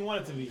ocean you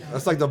want it to be.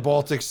 That's like the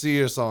Baltic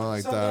Sea or something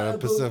like that, or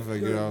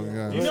Pacific, you know.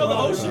 Yeah. You know the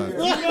ocean. You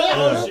know the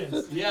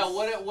oceans. Yeah.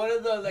 What are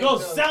the like? Go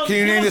the, south. Can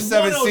you name the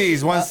seven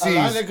seas? One seas.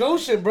 Atlantic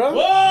Ocean, bro.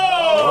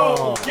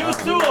 Whoa! Give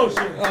us two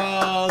oceans.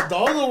 The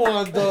other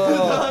one,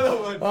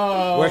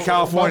 Where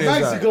California is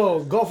that? Mexico,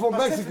 Gulf of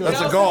Mexico.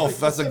 That's a Gulf.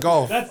 That's a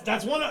Gulf.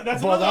 That's one.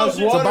 That's But another that's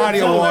ocean. It's a body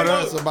of water.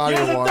 It's a body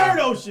of Here's water. a third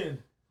ocean.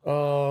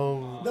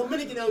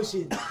 Dominican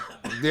Ocean.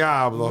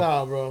 Diablo.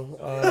 Nah, bro.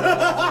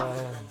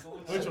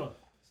 Which one?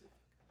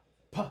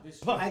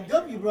 I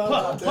got you, bro.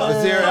 It's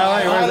here, LA.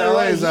 Where's LA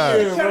is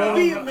that?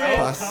 Caribbean,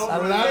 man.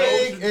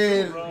 Atlantic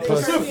and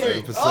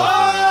Pacific.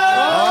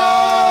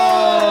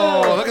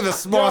 Oh, look at the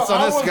smarts Yo,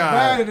 on I this was guy.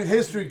 bad in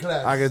history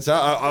class. I can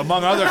tell.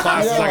 Among other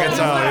classes, I can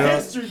tell. You know.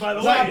 History, by the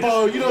way. Yeah,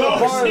 bro, you know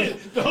the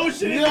part. The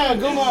ocean. Yeah,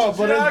 come on,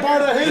 but it's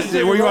part of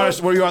history. Were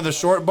you on the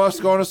short bus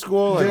going to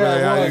school? Like,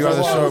 Yeah, you were on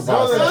the short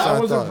bus. That's I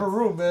what was in thought.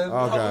 Peru, man.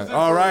 Okay.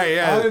 All right. I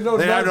Yeah. didn't know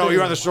They don't know nothing. you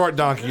were on the short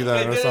donkey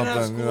then or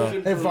something. You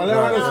know. If I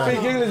learn how to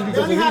speak English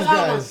because of these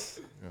guys.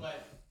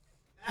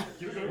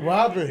 What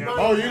happened?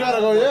 Oh, you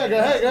gotta go. Yeah, go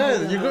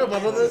ahead. You good, my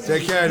brother?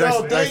 Take care.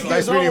 Yo, Nice thank you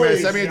meeting you, man.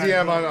 always. Send me a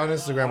DM on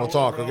Instagram. We'll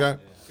talk. Okay.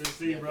 Good to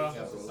see you, bro.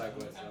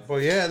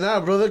 But yeah, nah,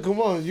 brother, come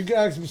on. You can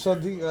ask me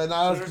something, and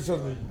I'll ask you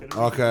something.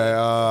 Okay.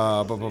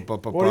 What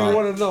do you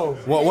want to know?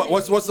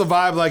 What's the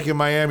vibe like in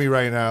Miami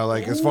right now?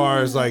 Like as far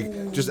as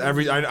like just I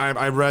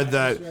read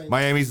that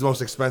Miami's the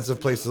most expensive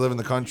place to live in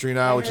the country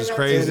now, which is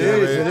crazy.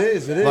 It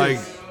is.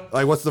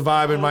 Like what's the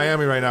vibe in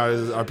Miami right now?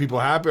 Are people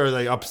happy? Are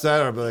they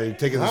upset? Are they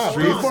taking the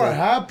streets? People are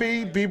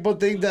happy. People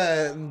think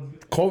that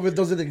COVID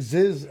doesn't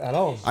exist at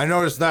all. I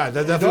noticed that.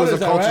 That definitely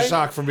was a culture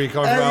shock for me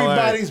coming from LA.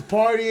 Everybody's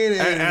partying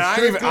and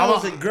strip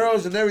clubs and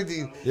girls and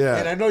everything. Yeah.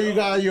 And I know you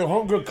got your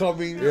homegirl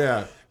coming.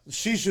 Yeah.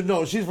 She should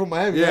know. She's from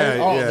Miami. Yeah,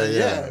 right?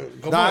 yeah.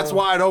 Come That's on.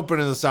 wide open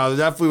in the South. It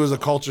definitely was a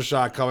culture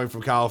shock coming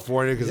from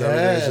California because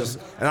everything's just.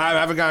 And I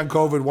haven't gotten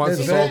COVID once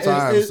this whole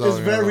time. It's so,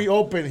 very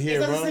open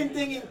here, Is that bro. the same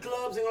thing in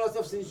clubs and all that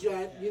stuff since you're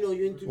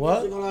into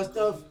What? music and all that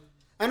stuff?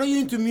 I know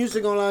you're into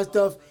music and all that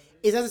stuff.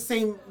 Is that the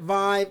same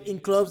vibe in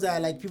clubs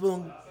that like people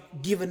don't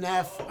give an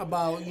F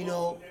about,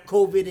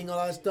 COVID and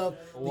all that stuff?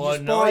 They Well,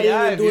 just no, partying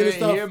yeah. and If doing you're the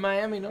stuff. here in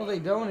Miami, no, they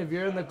don't. If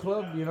you're in the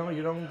club, you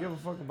don't give a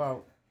fuck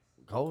about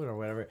COVID or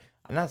whatever.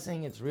 I'm not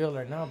saying it's real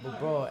or not, but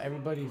bro,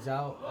 everybody's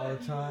out all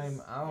the time.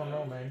 I don't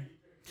know, man.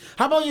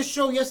 How about your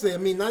show yesterday? I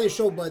mean, not your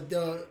show, but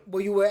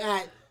where you were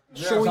at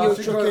showing your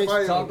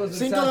showcase.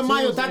 Cinco de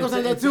Mayo, tacos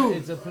and tattoo.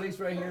 It's a place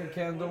right here in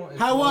Kendall.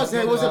 How was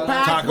it? Was it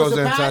packed? Tacos Was it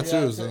and packed?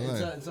 tattoos.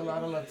 It's a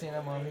lot of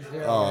Latina mommies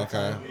there. Oh, all the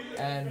okay. time.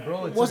 And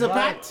bro, it's Was a it vibe.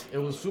 packed? It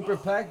was super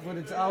packed, but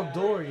it's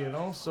outdoor,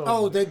 So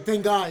Oh,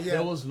 thank God, yeah.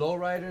 there was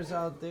lowriders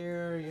out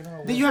there,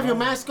 Did you have your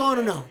mask on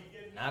or no?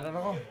 I don't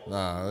know.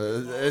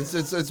 No,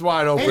 it's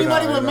wide open.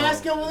 Anybody out, with you know.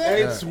 mask over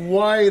there? It's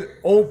wide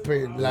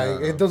open. Like,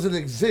 it doesn't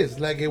exist.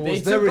 Like, it They was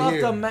took never off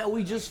here. the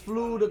we just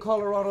flew to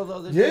Colorado the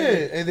other Yeah,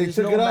 day. and they There's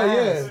took no it out,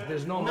 mask. yeah.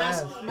 There's no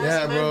Mask, mask. mask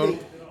Yeah, bro.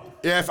 mandate.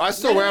 Yeah, if I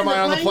still wear mine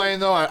on the plane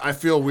though, I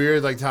feel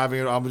weird like having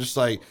it. I'm just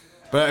like,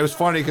 But it was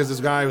funny because this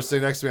guy was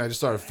sitting next to me. I just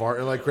started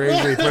farting like crazy.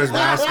 He put his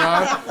mask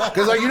on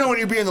because, like, you know, when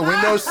you be in the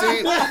window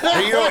seat,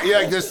 and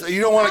you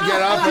don't want to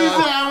get up. And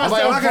I'm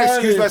not gonna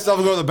excuse myself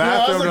to go to the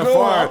bathroom to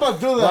fart. I'm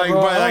do that, like,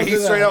 bro. but like, he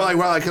straight up like,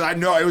 because I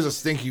know it was a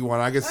stinky one.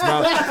 I could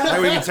smell. Like,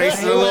 we can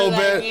taste it a little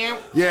bit.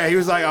 Yeah, he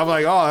was like, I'm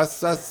like, oh,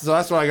 that's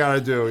what I gotta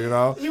do. You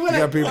know, you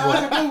got people.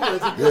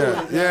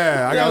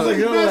 Yeah, I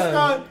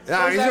got.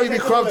 Yeah, he's gonna be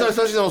crumped up,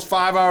 especially those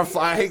 5-hour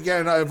flights. I hate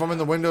getting. If I'm in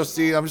the window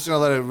seat, I'm just gonna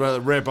let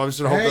it rip. I'm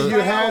just gonna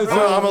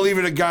hope. I'm gonna leave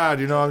it to God,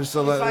 you know. I'm just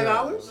gonna let 5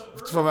 hours?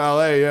 From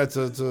LA, yeah,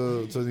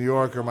 to New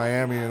York or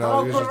Miami, you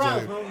know.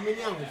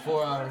 How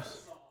 4 hours.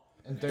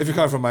 If you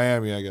come from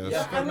Miami, I guess.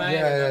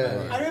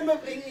 Yeah. I remember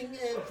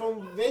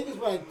from Vegas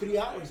by like 3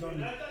 hours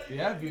only.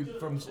 Yeah, if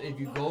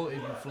you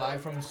fly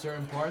from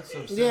certain parts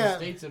of Yeah.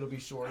 states, it'll be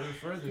shorter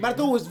further. But I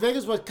thought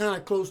Vegas was kind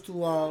of close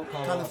to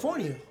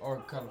California. Or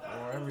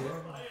wherever, yeah.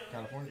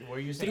 California. Where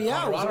you say 3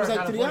 hours. It was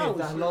like 3 hours.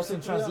 That's lost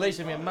in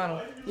translation, mi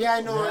hermano. Yeah,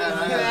 I know.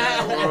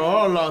 We're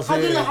all lost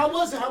here. How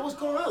was it? How was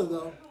Colorado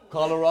though?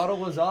 Colorado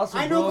was awesome.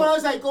 I know bro.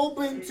 Colorado's like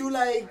open to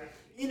like,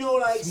 you know,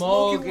 like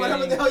smoking,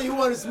 whatever the hell you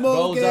want to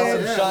smoke, whatever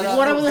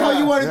the hell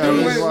you want to do.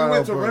 We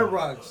went to Red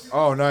Rocks.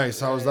 Oh, nice.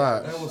 How was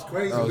that? That was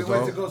crazy. That was we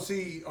went to dope. go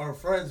see our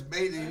friends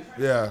Mayday.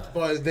 Yeah.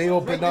 But they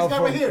opened up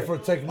for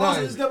Tech Also,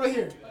 Nine. this guy right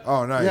here.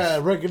 Oh, nice. Yeah,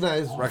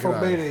 recognized from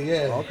Mayday.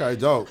 Yeah. Okay,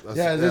 dope.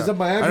 Yeah, there's a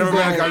Miami.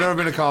 I've never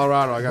been to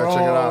Colorado. I gotta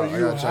check it out.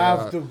 You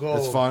have to go.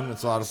 It's fun.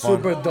 It's a lot of fun.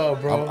 Super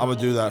dope, bro. I'm gonna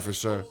do that for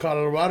sure.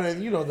 Colorado,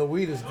 and you know the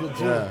weed is good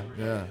too.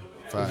 Yeah.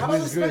 How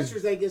about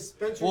dispensaries? Like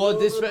dispensaries. Well,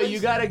 you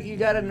gotta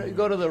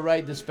go to the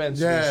right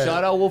dispensary. Yeah.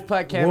 Shout out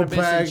Wolfpack Cannabis in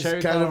Wolfpack's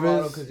Cherry, Cannabis.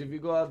 Colorado. Because if you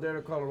go out there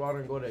to Colorado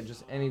and go to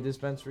just any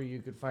dispensary, you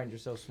could find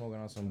yourself smoking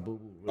on some boo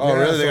boo. Oh,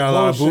 really? They got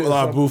a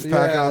lot of booth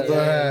pack out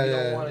there. You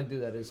don't want to do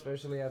that,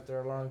 especially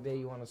after a long day.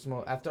 You want to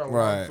smoke after a long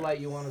Right. flight.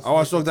 You want to. I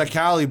want to smoke that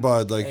Cali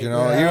bud, like, you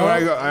know. Yeah. You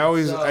know, I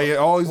always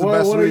the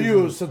best. What are weed.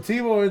 you,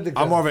 sativa or indica?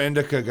 I'm more of an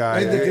indica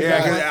guy. Indica yeah,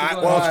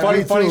 guy. well,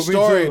 it's funny Me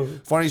story. too.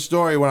 Funny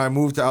story. When I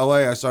moved to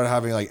LA, I started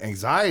having like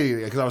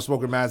anxiety because I was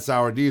smoking mad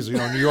sour diesel. You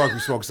know, in New York we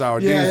smoke sour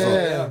diesel.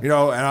 Yeah. You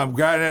know, and I'm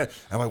getting it.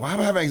 I'm like, why am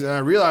I having anxiety? And I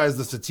realized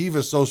the sativa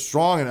is so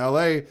strong in LA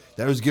that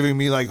it was giving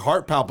me like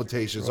heart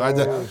palpitations. So I had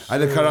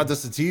to cut out the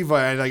sativa,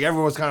 and like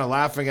everyone was kind of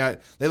laughing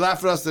at. They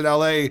laughed at us in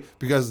LA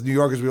because New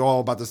Yorkers we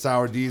all about the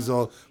sour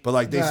diesel, but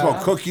like they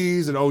smoke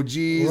cookies and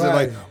OGs and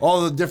like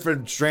all the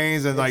different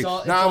strains, and like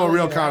now I'm a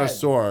real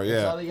connoisseur. It's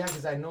all Yeah. they had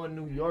because I know in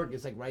New York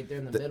it's like right there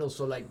in the middle,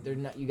 so like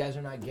you guys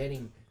are not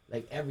getting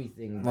like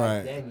everything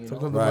back then, you know.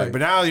 Right, but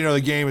now you know the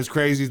game is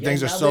crazy.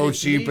 Things are now that so it's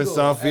cheap legal, and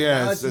stuff. and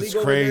Yeah, now it's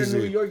legal over there in New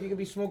crazy. York, you could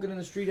be smoking in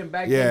the street, and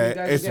back Yeah, then you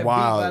guys it's would get beat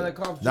by the wild.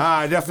 cops. Nah,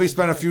 I definitely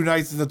spent a few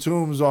nights in the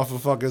tombs off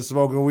of fucking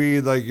smoking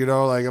weed. Like, you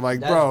know, like I'm like,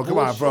 That's bro, come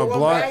on, bro, bullshit.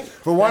 blunt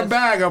for one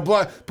bag of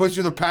blunt. Put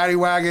you in the paddy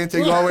wagon,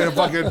 take you all the way to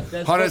fucking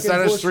 100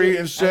 Center Street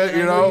and shit.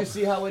 You know. You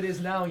see how it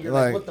is now, and you're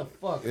like, what the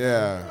fuck?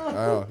 Yeah, I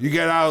know. You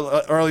get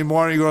out early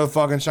morning, you go to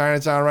fucking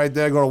Chinatown right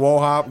there, go to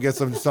Wohop, get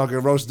some fucking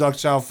roast duck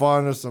chow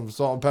fun or some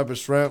salt and pepper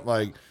shrimp.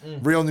 Like,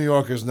 real New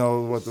Yorkers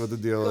know what the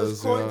deal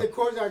is. You know? The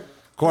courts are.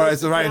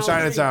 It's right in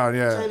Chinatown,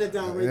 yeah.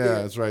 Chinatown, right Yeah,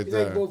 there. it's right It's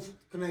there. like both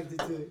connected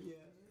to it.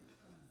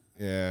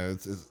 Yeah. Yeah,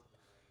 it's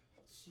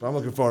but I'm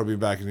looking forward to being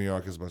back in New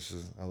York as much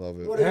as I love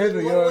it. Hey, New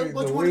York,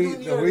 what the you wanna do in weed, New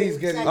the York? weed's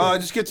getting.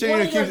 Just continue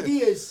What to are your keep.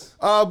 ideas?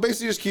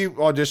 Basically, just keep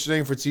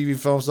auditioning for TV,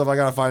 film stuff. I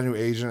gotta find a new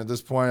agent at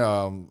this point.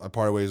 I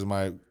parted ways with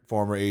my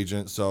former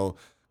agent, so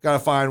gotta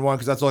find one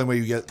because that's the only way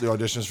you get the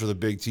auditions for the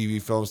big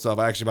TV, film stuff.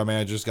 My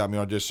manager just got me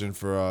auditioned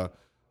for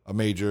a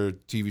major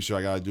TV show.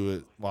 I gotta do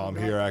it while I'm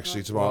here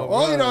actually tomorrow.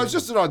 Well, you know, it's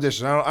just an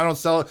audition. I don't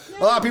sell it.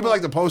 A lot of people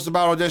like to post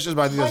about auditions,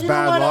 but I think But that's you know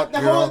bad what? luck. The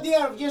You whole know?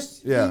 idea of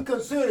just being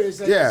considered is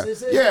like,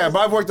 Yeah, but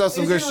I've worked on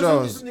some good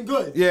shows. Something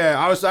good. Yeah,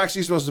 I was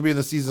actually supposed to be in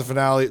the season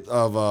finale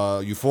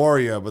of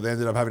Euphoria, but they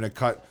ended up having to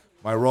cut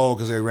my role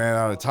because they ran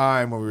out of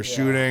time when we were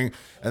shooting,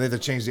 and they had to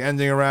change the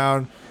ending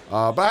around.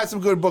 But I had some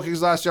good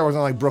bookings last year. I was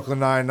on like Brooklyn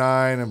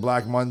Nine-Nine and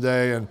Black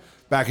Monday, and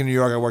back in New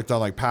York, I worked on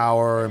like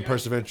Power and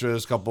Person of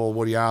Interest, a couple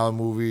Woody Allen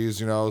movies,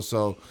 you know.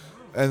 So,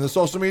 and the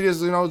social media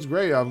is, you know, it's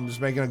great. I'm just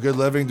making a good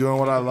living, doing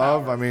what I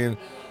love. I mean,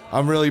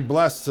 I'm really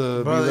blessed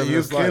to be living you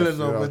this life. killing You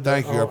them know? with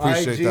Thank you, I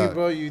appreciate IG, that.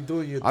 bro. You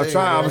doing your I'm thing.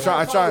 trying. bro.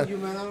 I try.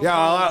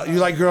 Yeah, you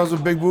like girls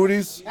with big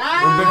booties? With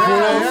big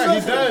culos? Yeah,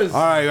 he does.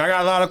 All right, I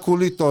got a lot of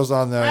culitos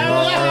on there. You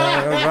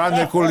know?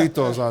 Grande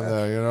culitos on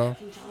there, you know?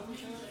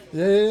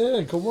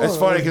 Yeah, come on. It's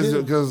funny let's get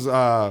it. because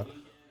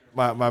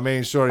my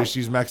main shorty,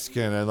 she's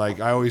Mexican, and like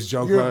I always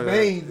joke. Your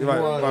main my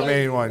one.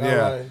 main one, All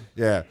yeah, right.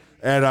 yeah.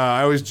 And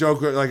I always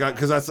joke like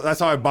because that's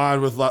how I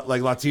bond with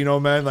like Latino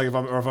men. Like if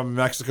I'm in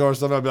Mexico or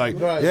something, I'll be like,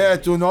 Right. yeah,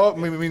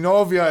 mi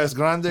novia es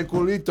grande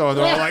culito. And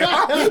they're all like,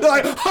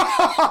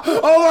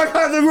 oh my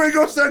god, the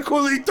gringo said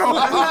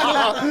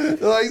culito.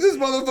 They're like, this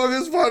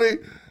motherfucker's funny.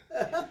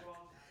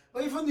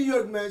 Well, you're from New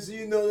York, man, so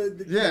you know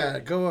that. Yeah,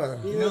 go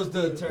on. He knows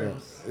the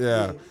terms.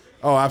 Yeah.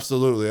 Oh,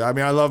 absolutely. I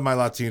mean, I love my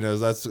Latinas.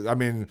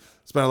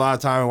 Spent a lot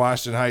of time in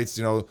Washington Heights.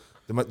 You know,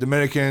 the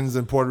Dominicans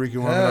and Puerto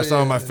Rican women are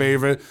some of my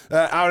favorite.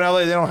 Out in LA,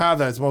 they don't have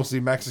that. It's mostly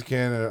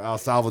Mexican and El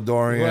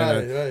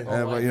Salvadorian.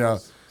 Right. But, you know,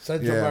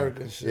 Central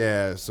American shit.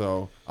 Yeah,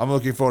 so I'm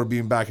looking forward to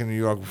being back in New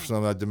York with some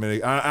of that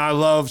Dominican. I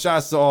love,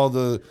 shouts to all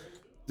the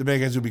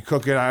Dominicans who be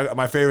cooking.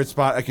 My favorite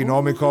spot,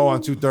 Economico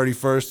on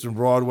 231st and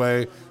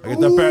Broadway. I get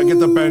the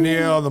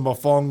pernil, the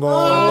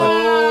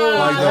mofongo,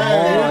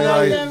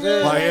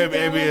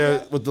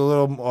 with the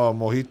little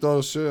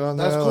mojito shit on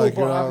That's there. cool, Like,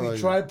 but have you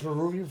tried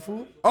Peruvian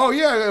food? Oh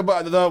yeah,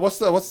 but what's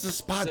the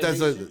spot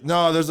there's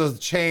a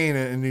chain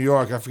in New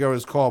York. I forget what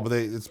it's called, but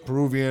it's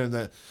Peruvian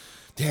and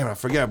damn, I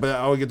forget. But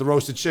I would get the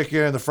roasted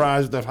chicken, the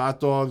fries with the hot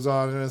dogs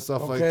on it and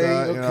stuff like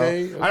that.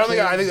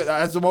 I think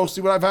that's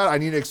mostly what I've had. I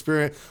need to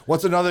experience.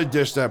 What's another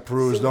dish that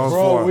Peru is known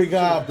for? Bro, we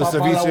got the papa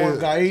la ceviche.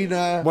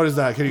 huancaína. What is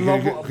that?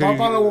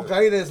 Papa la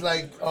huancaína is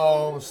like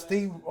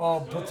steamed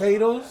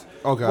potatoes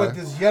with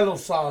this yellow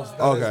sauce.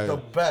 That is the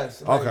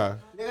best. Like,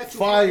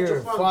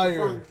 Fire.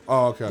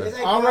 Oh, okay.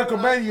 I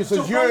recommend you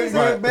since you're in It's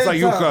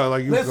like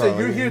yuca, Listen,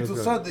 you're here to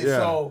Sunday,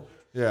 so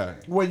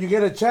when you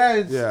get a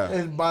chance,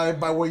 and by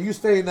where you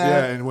staying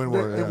at, in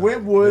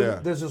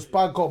Wynwood, there's a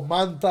spot called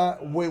Manta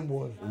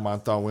Wynwood.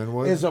 Manta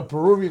Wynwood. It's a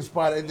Peruvian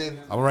spot, and then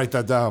I'm gonna write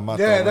that down.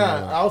 Manta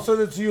Wynwood. I'll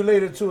send it to you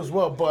later too as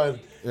well. But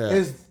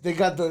they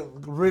got the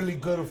really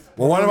good.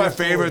 Well, one of my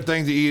favorite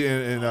things to eat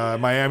in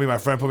Miami, my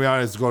friend put me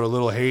on, is to go to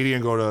Little Haiti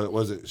and go to,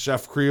 was it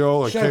Chef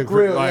Creole? Chef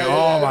Creole. Like,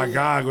 my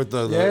God, with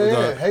the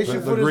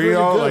Haitian food Creole. is really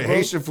good, like, bro.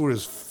 Haitian food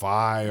is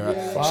fire.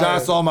 Shout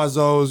out to all my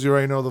Zoes. You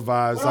already know the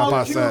vibes. I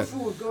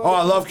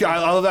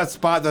love that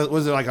spot. That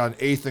was it, like on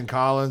 8th and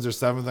Collins or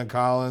 7th and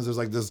Collins. There's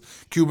like this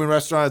Cuban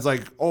restaurant. It's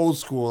like old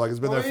school. Like it's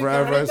been there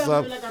forever and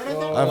stuff.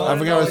 I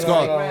forget what it's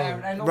called.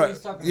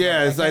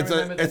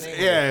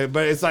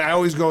 But it's like I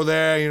always go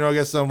there.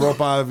 Get some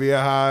ropa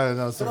vieja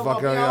and some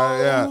fucking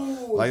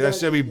like that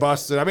should be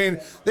busted. I mean,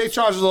 they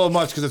charge a little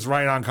much because it's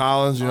right on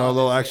Collins. A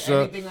little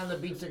extra. Anything on the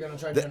beach, they're gonna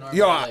charge you an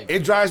arm.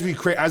 It drives me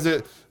crazy. As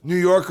a New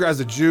Yorker,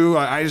 as a Jew,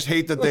 I just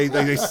hate that they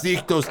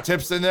sneak those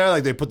tips in there.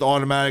 Like they put the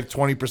automatic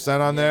 20%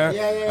 on there, and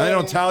they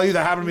don't tell you.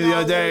 That happened to me the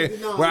other day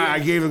where I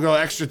gave a girl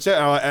extra tip,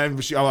 and I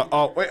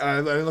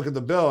didn't look at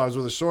the bill. I was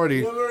with a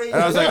shorty, and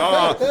I was like,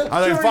 fuck,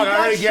 I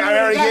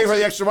already gave her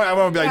the extra money. I'm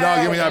gonna be like,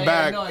 no, give me that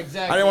back. I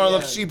didn't want to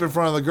look cheap in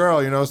front of the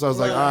girl, so I was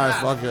like, all right,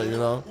 fuck it,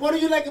 What do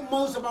you like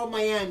most about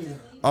Miami?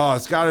 Oh,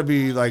 it's got to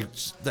be like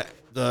just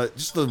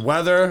the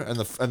weather and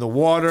the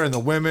water and the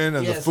women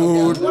and the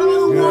food. What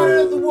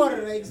about the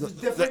water? Like, it's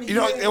different.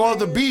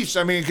 The beach.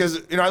 I mean,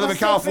 because I live in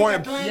California.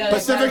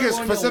 Pacific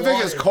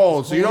is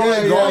cold, so you don't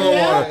really go in the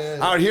water.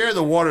 Out here,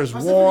 the water is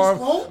warm.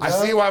 I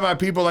see why my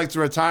people like to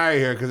retire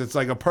here because it's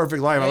like a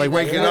perfect life. I like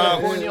waking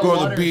up,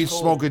 go to the beach,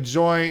 smoke a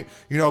joint.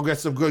 Get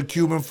some good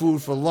Cuban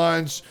food for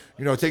lunch.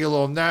 Take a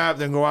little nap,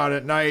 then go out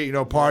at night.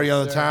 Party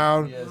on the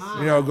town.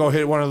 Go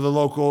hit one of the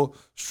local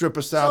strip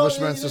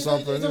establishments or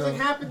something.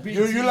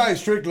 You like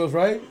strip clubs,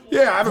 right?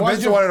 Yeah, I haven't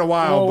been to one in a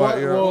while,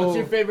 but what's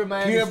your favorite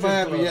Miami strip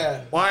club?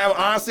 Yeah. Well,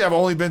 honestly, I've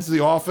only been to the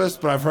Office,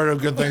 but I've heard of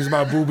good things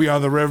about Booby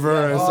on the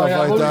River and stuff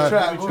like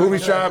that.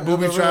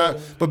 Booby Trap.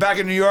 But back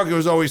in New York, it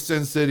was always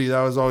Sin City.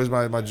 That was always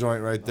my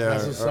joint right there.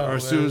 Or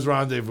Sue's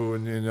Rendezvous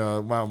in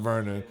Mount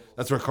Vernon.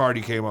 That's where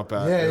Cardi came up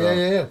at.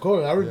 Yeah, of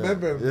course. I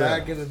remember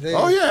back in the day.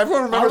 Oh, yeah,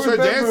 everyone remembers her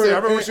dancing. I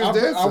remember when she was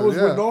dancing. I was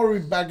with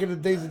Nori back in the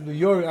days in New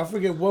York. I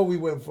forget what we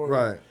went for.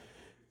 Right.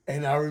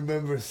 And I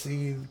remember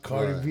seeing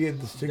Cardi B at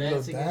the strip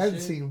club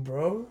dancing,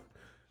 bro.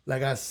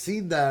 Like, I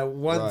seen that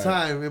one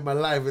time in my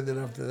life, and then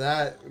after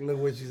that, look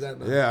where she's at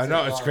now. Yeah, I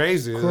know. It's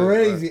crazy.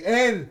 Crazy.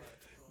 And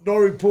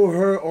Nori put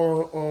her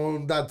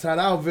on that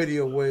Tarao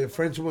video with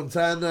French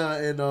Montana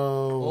and...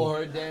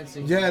 her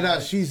dancing. Yeah,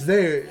 she's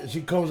there.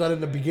 She comes out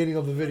in the beginning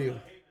of the video.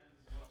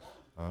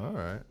 All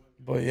right.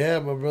 But yeah,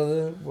 my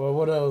brother. Well,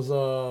 what else?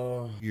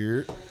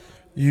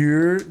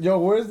 Yo,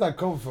 where does that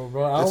come from,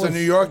 bro? It's a New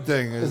York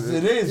thing. It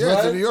is, yeah, right?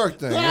 It's a New York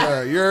thing.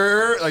 Yeah,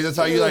 you're like that's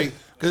how you like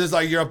because it's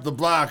like you're up the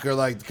block or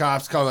like the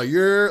cops come like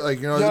you're like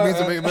it means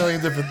a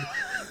million different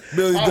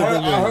things.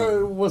 I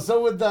heard what's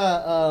up with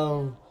that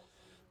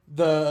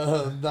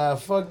the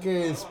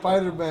fucking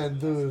Spider-Man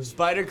dude.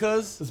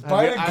 Spider-Cuz?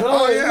 Spider-Cuz.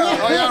 Oh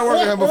yeah, I worked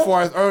with him before.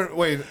 I worked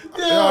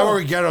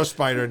with Ghetto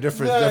Spider.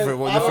 Different Spider.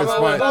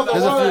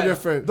 There's a few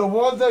different. The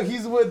one that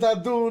he's with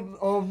that dude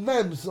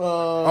Nems.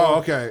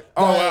 Okay.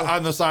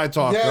 On the side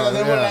talk. Yeah,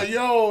 they were like,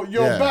 yo,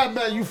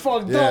 Batman, you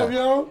fucked up,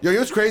 yo. Yo,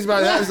 what's crazy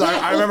about that is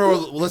I remember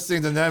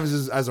listening to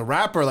Nems as a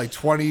rapper like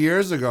 20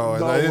 years ago,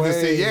 and I didn't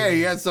see. Yeah,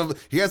 he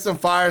had some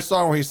fire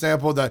song where he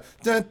sampled that.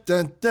 Dun,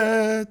 dun,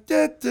 dun,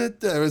 dun, dun,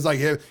 dun. It was like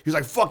him. He was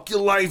like, fuck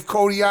your life,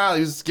 Cody Island.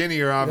 He was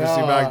skinnier,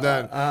 obviously, back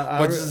then.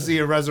 But just to see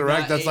it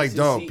resurrect, that's like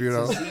dope,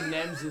 To see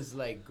Nems'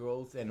 like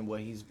growth and what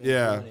he's been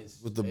doing is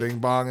with the Bing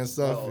Bong and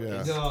stuff.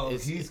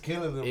 He's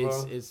killing it,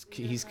 bro.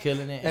 He's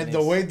killing it. And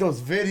the way those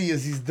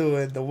videos he's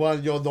doing, the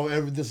one, don't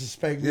ever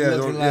disrespect me.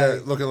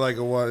 Looking like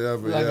a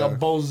whatever. Like a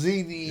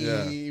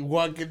Bozini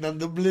walking on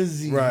the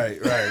Blizzy.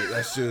 Right.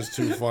 That shit is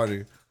too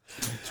funny.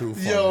 Too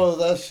funny. Yo,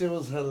 that shit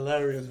was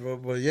hilarious, bro.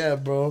 But yeah,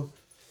 bro.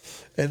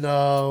 And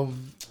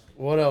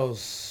what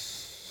else?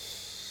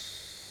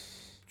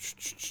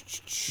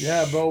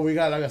 Yeah, bro, we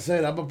got, like I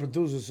said, I'm a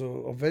producer,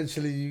 so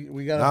eventually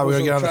we got to Now we're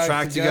gonna get on the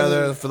track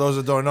together. For those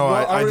that don't know,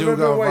 Well, I do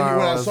remember go when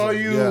viral. I saw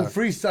you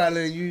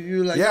freestyling,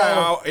 you like,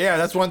 yeah,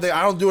 that's one thing.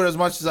 I don't do it as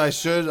much as I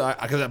should,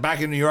 because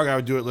back in New York, I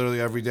would do it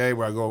literally every day,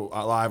 where I go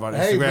live on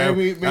Instagram.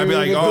 Maybe I'd be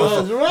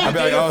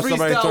like,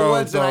 somebody throw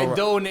once, and I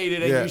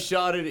donated, and you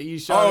shot it. You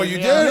shot. Oh, you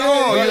did?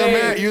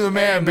 Oh, you're the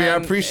man, B. I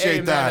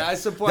appreciate that. I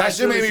support. That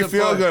shit made me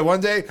feel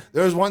good.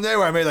 There was one day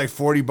where I made like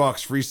 $40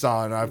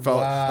 freestyling, and I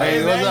felt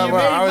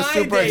I was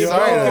super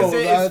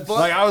excited.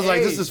 Like I was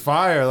like, this is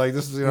fire. Like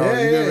this is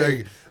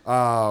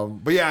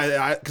but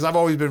yeah, because I've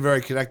always been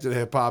very connected to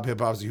hip hop. Hip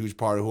hop's a huge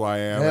part of who I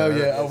am. Hell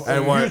yeah,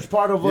 and a huge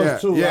part of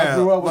us too. Yeah, I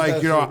grew up with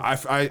like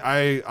that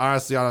I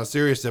honestly, on a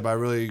serious tip, I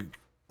really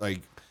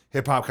like.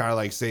 Hip hop kind of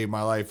like saved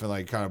my life and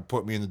like kind of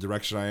put me in the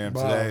direction I am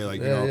today.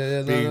 Like,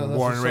 being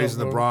born and raised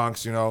in the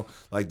Bronx,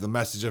 like the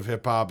message of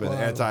hip hop and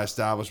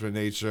anti-establishment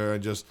nature,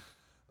 and just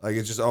like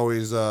it just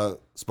always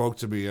spoke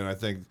to me. And I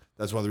think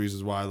that's one of the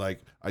reasons why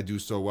like I do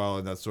so well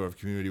in that sort of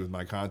community with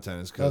my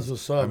content, is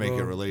because I make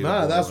it relatable.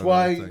 Nah, that's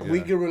why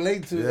we can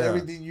relate to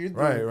everything you do.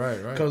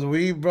 Right. Because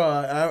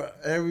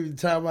every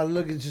time I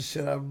look at your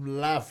shit,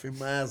 I'm laughing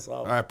my ass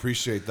off. I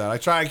appreciate that. I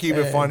try and keep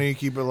it funny,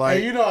 keep it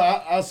light. And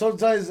I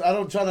sometimes I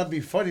don't try to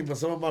be funny, but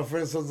some of my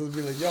friends sometimes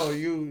be like, "Yo,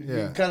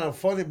 you kind of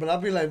funny," but I'll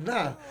be like,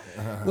 "Nah."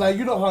 Like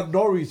how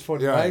Nori's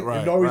funny, right?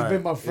 And Nori's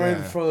been my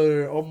friend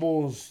for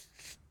almost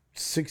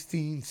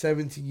 16,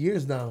 17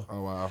 years now.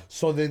 Oh wow.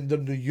 So then the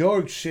New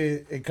York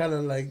shit, it kind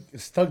of like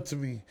stuck to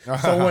me.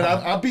 So when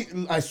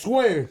I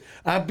swear,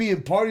 I be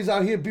in parties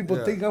out here,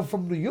 people think I'm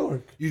from New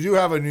York. You do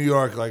have a New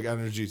York like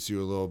energy to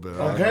you a little bit.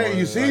 Okay,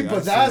 you see,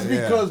 but that's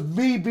because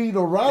me being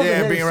around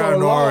being around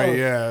Nori,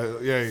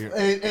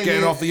 and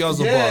getting off the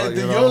Yelzabah. Yeah,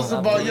 the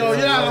Yelzabah,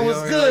 that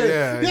was good.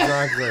 Yeah,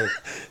 exactly.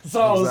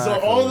 So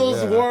all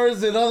those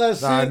words and all that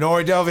shit.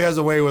 Nori definitely has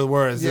a way with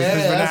words. His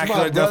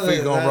vernacular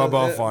definitely gonna rub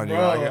off on you.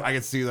 I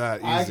can see that.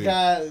 Easy. I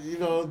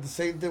got, the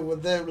same thing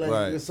with them.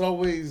 Like, it's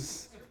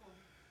always,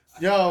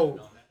 yo,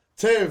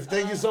 Tiff,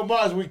 thank you so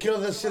much. We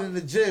killed that shit in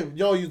the gym.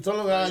 Yo, you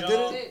told them how I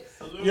did it?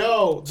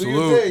 Yo, do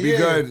your thing. Be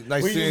good.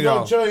 Nice seeing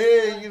y'all. We just go chill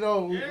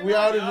here, we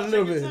out in a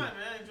little bit.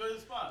 Enjoy the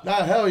spot.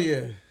 Nah, hell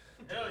yeah.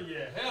 Hell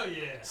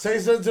yeah. Say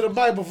something to the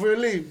mic before you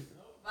leave.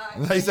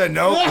 He said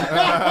no.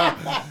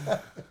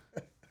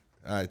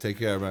 All right, take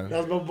care, man.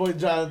 That's my boy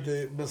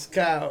Jonathan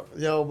Mescal.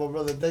 Yo, my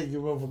brother, thank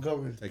you, bro, for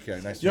coming. Take care.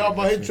 Nice. Yo, I'm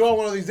gonna hit you on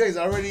one of these days.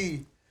 I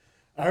already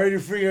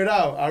figured it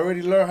out. I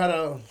already learned how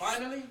to.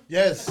 Finally?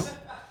 Yes.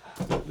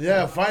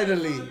 Yeah,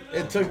 finally.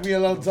 It took me a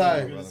long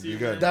time. Be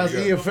good. That's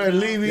Ian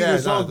Fairlevy.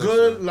 It's all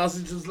good. Lost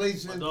in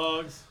translation.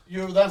 Dogs.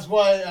 That's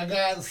why I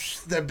got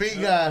the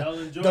big guy,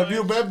 the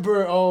new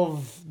member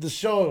of the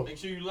show. Make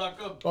sure you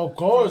lock up. Of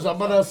course, I'm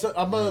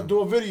gonna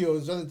do a video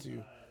and send it to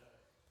you.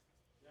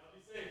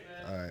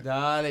 All right.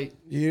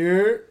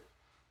 Dale.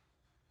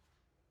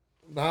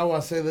 Now I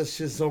say this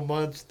shit so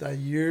much that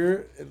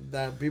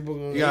people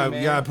gonna. You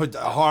gotta put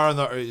the heart on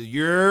the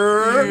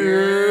Yeah,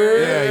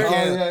 you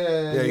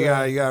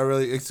can't. You gotta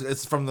really.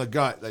 It's from the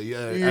gut that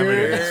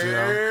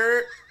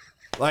emanates.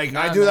 Like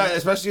I do that,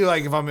 especially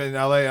like if I'm in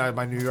LA, I have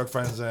my New York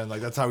friends, and like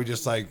that's how we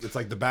just like it's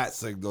like the bat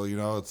signal,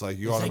 It's like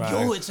you automatically.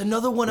 Like, yo, it's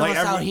another one of us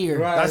out here.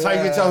 That's how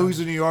you can tell who's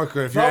a New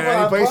Yorker. If you're in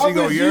any place, you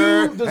go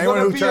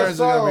anyone who turns is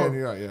gonna be in New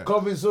York. Yeah.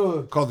 Coming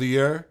soon. Called the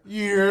year.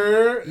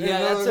 Yeah,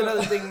 that's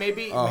another thing.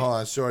 Maybe. Oh, hold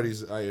on,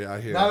 Shorty's.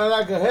 I hear.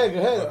 No, go ahead.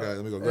 Okay,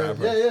 let me go grab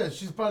her. Yeah.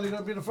 She's probably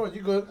gonna be in the front.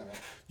 You good?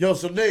 Yo,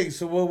 so Nate,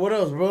 what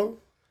else, bro?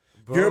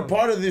 You're a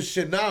part of this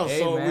shit now,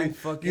 so man,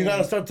 you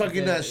gotta start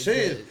talking that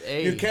shit.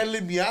 You can't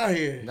leave me out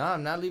here. No,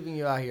 I'm not leaving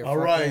you out here. All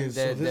right,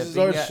 so this is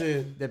our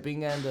shit. The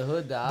Pinga in the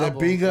Hood, the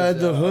Pinga in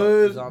the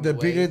Hood, the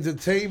Pinga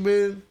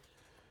Entertainment,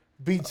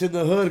 Beats in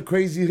the Hood,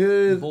 Crazy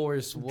Hood,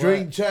 Boris,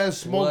 Drink Champs,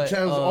 Smoke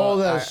Champs, all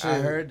that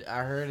shit.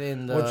 I heard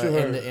in the What you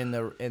heard? in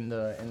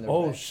the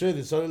Oh shit!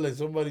 It sounded like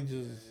somebody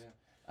just.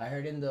 I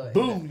heard in the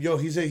boom. Yo,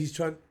 he said he's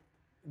trying.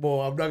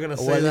 Well, I'm not gonna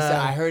say that. Listen,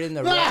 I heard in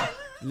the.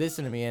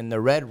 Listen to me. In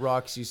the Red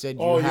Rocks, you said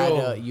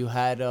you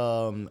had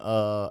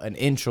an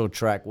intro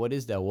track. What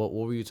is that? What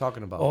were you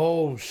talking about?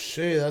 Oh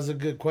shit, that's a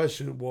good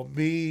question. Well,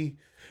 me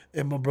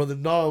and my brother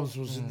Noms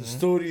was in the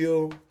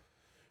studio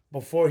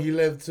before he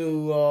left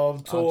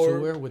to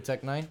tour with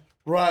Tech Nine.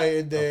 Right,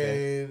 and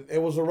then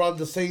it was around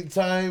the same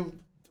time.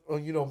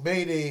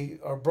 Mayday,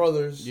 our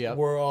brothers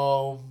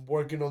were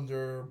working on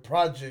their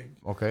project.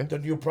 Okay. The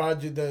new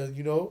project that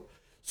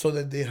So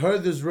then they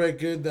heard this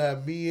record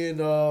that me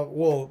and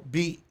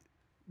beat.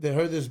 They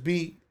heard this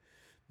beat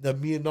that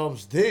me and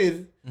Noms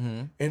did,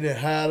 and it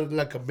had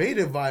like a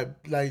Maiden vibe.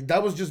 Like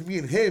that was just me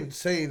and him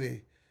saying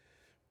it.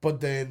 But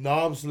then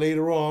Noms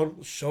later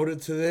on showed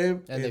it to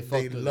them, and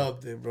they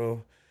loved it,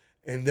 bro.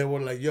 And they were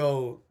like,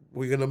 "Yo,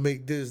 we're gonna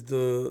make this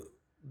the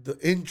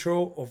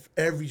intro of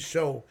every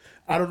show."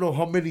 I don't know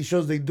how many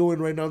shows they doing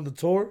right now on the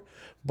tour,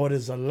 but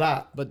it's a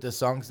lot. But the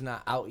song's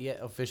not out yet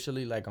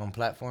officially, like on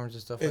platforms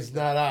and stuff. It's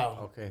not out.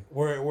 Okay.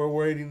 We're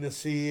waiting to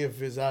see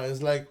if it's out.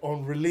 It's like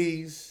on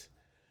release.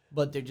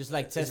 But they're just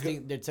like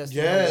testing. They're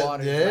testing the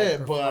water. Yeah,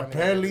 but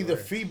apparently the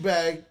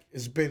feedback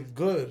has been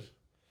good.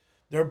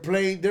 They're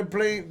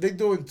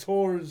doing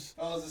tours.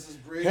 Oh, this is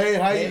great. Hey,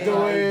 how you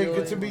doing?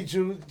 Good to meet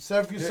you.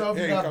 Serve yourself.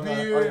 You got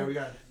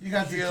beer. You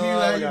got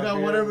tequila. You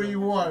got whatever you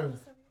want.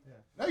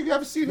 No, you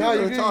haven't seen No,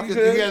 him. We're talking. You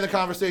get in the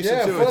conversation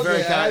too. It's very,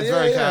 it's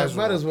very casual.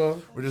 Might as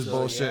well. We're just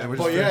bullshitting.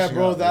 But yeah,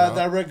 bro,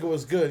 that record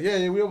was good.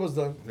 Yeah, we almost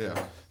done.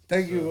 Yeah.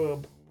 Thank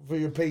you for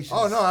your patience.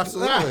 Oh no,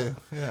 absolutely.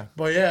 Yeah.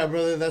 But yeah,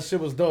 brother, that shit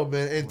was dope,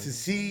 man. And to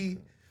see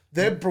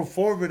them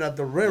performing at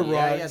the Red Rocks.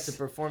 Yeah, you had to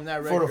perform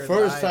that record for the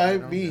first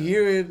live, time. Me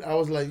hearing, I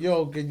was like,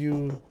 yo, can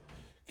you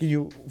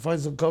find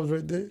some cups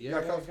right there?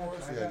 Yeah, cup for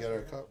us. Yeah, get her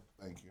a cup.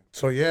 Thank you.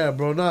 So yeah,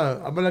 bro,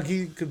 I'm gonna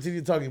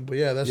continue talking, but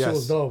yeah, that shit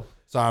was dope.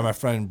 Sorry, my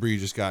friend Bree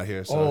just got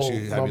here, so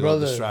she had me a little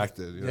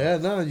distracted. You know? Yeah,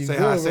 no, you say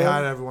good, hi. bro. Say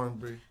hi to everyone,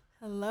 Bree.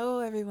 Hello,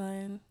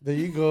 everyone. There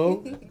you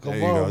go.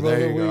 Come on,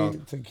 brother.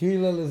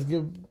 Tequila. Let's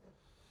give.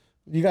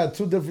 You got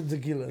two different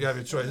tequilas. You have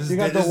your choice. This you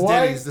got this the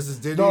white. Diddy's. This is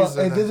Diddy's. No,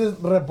 and this is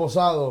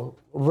reposado.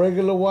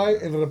 Regular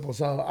white and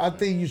reposado. I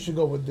think you should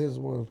go with this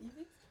one.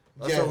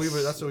 That's what we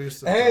were. That's what we used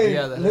to.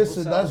 Hey,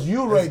 listen, that's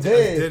you right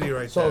there. That's Diddy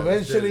right so there.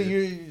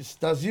 eventually,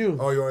 that's you.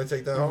 Oh, you want to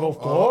take that home? Of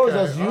course,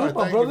 that's you, right,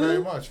 my thank brother. you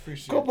very much.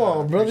 Appreciate Come that.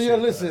 on, brother. Appreciate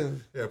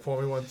Listen. Yeah,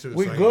 pour me one too.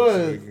 We so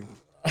good.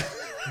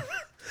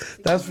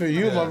 That's for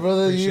you, my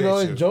brother. You know,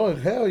 you. enjoy it.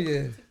 Hell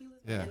yeah.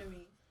 Yeah.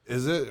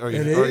 Is it? Or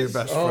It your is?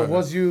 best Oh, friend?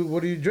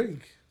 what do you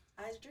drink?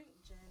 I drink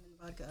gin and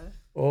vodka.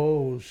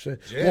 Oh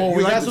shit! Gin? Well, You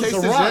we like got the some taste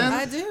of Ciroc. gin?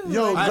 I do.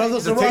 Yo, brother,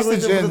 The Ciroc taste right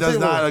of there gin for the does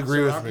table. not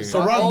agree with me.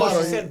 Ciroc Oh,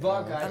 bottle. she said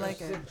vodka. I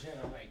like it.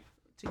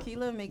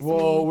 Tequila makes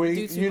Well, me we,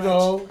 do too you much.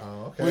 know,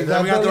 Oh, okay. we Then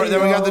got we got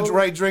the Leon.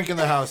 right drink in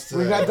the house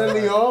today. We got the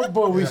Leon,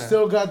 but we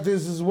still got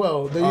this as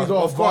well. There you go.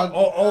 Of course,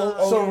 old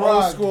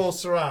Ciroc. school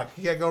Ciroc.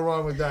 You can't go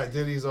wrong with that.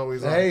 Diddy's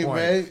always on Hey, point.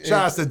 man.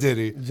 Shout out to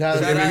Diddy. Shout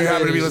out If to you happen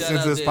to Diddy. be listening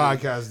Shout to out this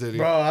Diddy. podcast, Diddy.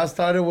 Bro, I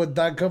started with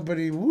that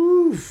company.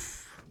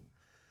 Woof.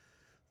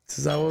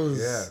 Since I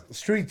was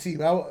street team.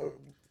 Oh,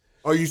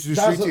 you used to do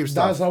street team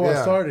stuff. That's how I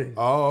started.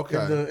 Oh, okay.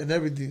 And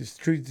everything,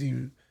 street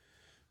team.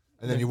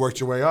 And then you worked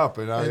your way up,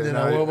 and then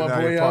I worked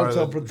my way out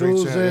to a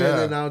producer, and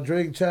then now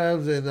Drink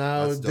Champs, and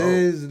now That's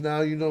this, and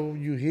now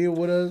you here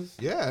with us.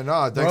 Yeah,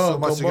 no, thanks so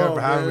much again for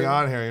having me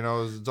on here. You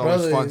know, it's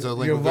always fun to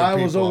link your with good vibe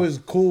people. was always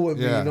cool with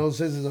me, Yeah. you know,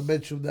 since I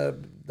met you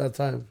that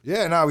time.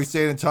 Yeah, no, we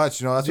stayed in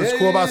touch. You know, that's what's Yeah,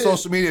 cool about yeah.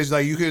 social media is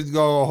like you could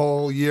go a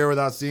whole year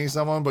without seeing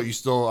someone, but you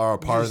still are a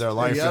part of their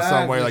life in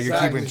some way. Like you're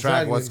keeping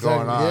track of what's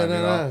going on. Yeah, you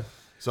know? no.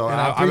 So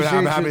And I I'm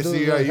appreciate happy you to see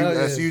doing you. that. Hell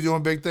I yeah. see you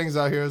doing big things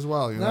out here as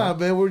well. You know? Nah,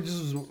 man, we're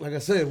just like I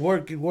said,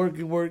 working,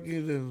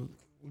 and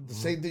the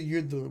same thing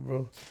you're doing,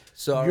 bro.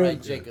 So all You're-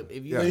 right, Jacob,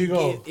 if you There you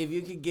go. if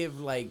you could give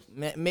like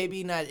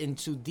maybe not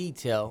into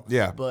detail,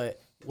 Yeah.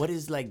 but what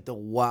is like the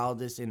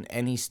wildest in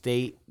any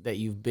state that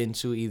you've been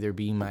to, either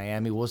being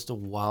Miami? What's the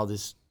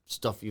wildest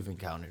stuff you've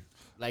encountered?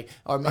 Like,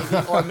 or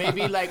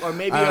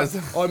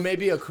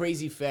maybe a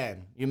crazy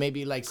fan. You may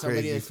be like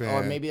somebody, Crazy that's, fan.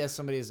 or maybe that's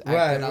somebody that's Right,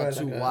 acting out right,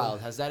 too like, wild.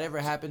 Has that ever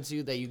happened to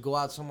you that you go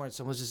out somewhere and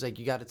someone's just like,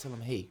 you got to tell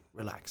them, hey,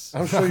 relax?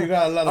 I'm sure you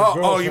got a lot of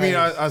girls. Oh, you mean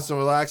on some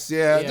relaxed?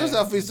 Yeah, Yeah. there's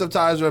definitely some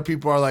times where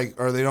people are like,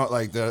 or they don't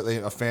like,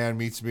 a fan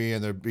meets me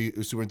and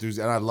they're super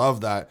enthusiastic, and I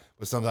love that.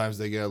 But sometimes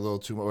they get a little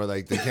too much, or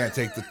like they can't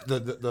take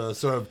the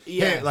sort of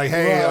hint, like,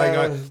 hey,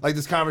 Right. like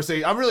this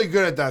conversation. I'm really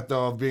good at that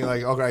though, of being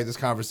like, okay, this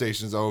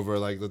conversation's over.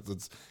 Like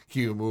let's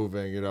keep it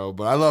moving, you know.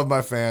 But I love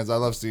my fans. I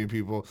love seeing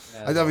people.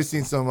 I've definitely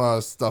seen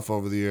some stuff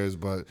over the years,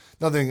 but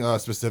nothing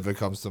specific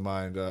comes to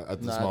mind at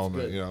this that's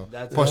moment. good. You know,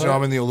 That's plus you know, good.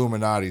 I'm in the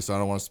Illuminati, so I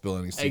don't want to spill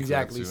any secrets.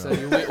 Exactly. You So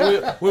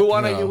know? we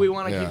want to No, we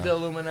want to yeah. keep the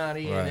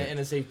Illuminati Right. in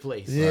a safe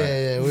place.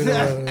 Yeah, we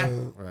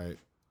don't. Right.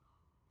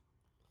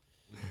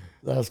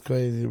 That's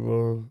crazy,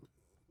 bro.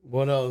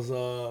 What else?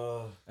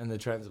 And the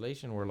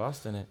translation, we're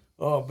lost in it.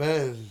 Oh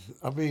man,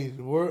 I mean,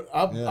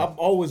 I've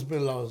always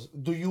been lost.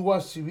 Do you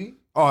watch TV?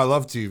 Oh, I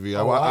love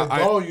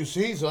TV. You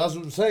see, so that's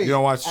what I'm saying. You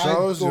don't watch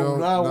shows? I You do don't-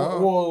 not,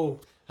 no? Well,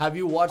 Have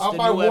you watched I the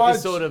might new watch-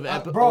 episode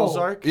of bro,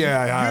 Ozark?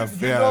 Yeah, I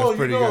have. You Yeah, know, it's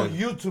pretty good.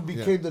 YouTube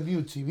became the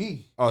new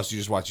TV. Oh, so you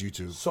just watch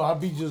YouTube? So I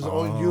be just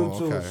on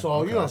YouTube. okay,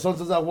 So you know,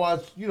 sometimes I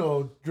watch,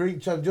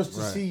 Drink Champ just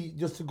to see,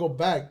 just to go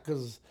back,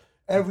 because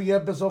every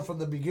episode from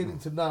the beginning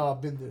to now,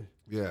 I've been there.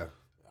 Yeah.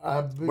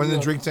 I've been, When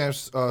did Drink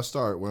Champs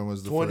start? When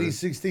was the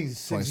 2016,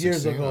 first? 6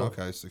 years 2016? ago.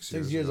 Okay,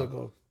 6 years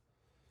ago.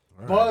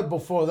 But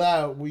before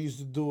that, we used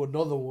to do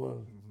another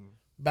one.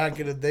 Back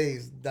in the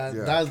days,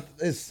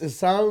 it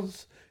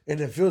sounds and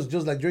it feels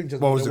just like Drink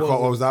Champs. What was it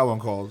called? What was that one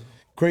called?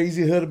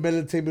 Crazy Hood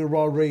Military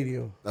Raw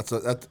Radio. I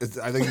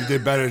think you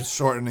did better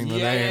shortening the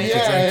name to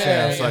yeah, Drink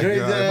Champs. yeah. Like,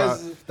 Drink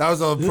that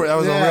was a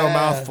real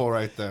mouthful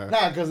right there.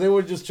 Nah, because they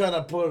were just trying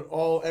to put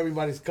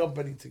everybody's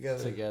company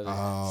together.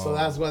 Oh. So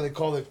that's why they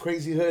call it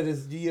Crazy Hood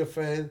is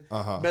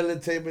GFN,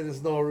 Military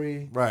is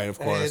Nori. Right, of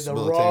course. And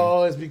the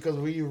Raw is because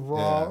we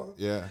raw.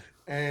 Yeah.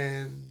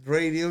 And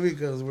radio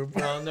because we're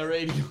on the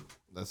radio.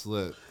 That's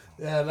lit.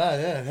 Hell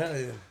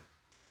yeah.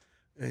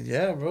 And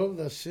yeah, bro,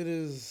 that shit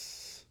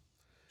is.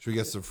 Should we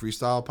get some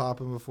freestyle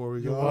popping before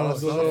we go? wanna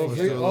do a little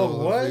free-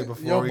 what?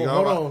 Before Yo, we but go?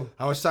 hold on.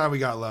 How much time we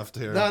got left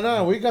here?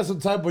 Nah, we got some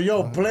time, but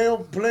yo, play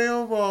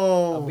 'em.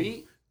 A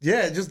beat?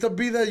 Yeah, just the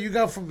beat that you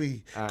got from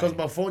me, because Alright.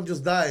 my phone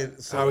just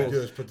died. So How we do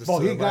this? Put this but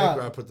to he the mic, got-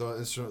 or I put the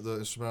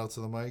instrumental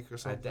to the mic or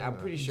something. I'm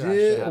pretty sure I Yeah,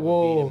 should have a beat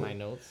well- in my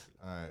notes.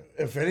 All right.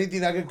 If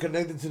anything, I can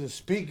connect it to the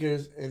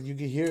speakers and you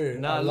can hear it.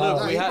 Nah, out look,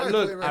 loud. we you have. might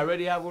Look, play right- I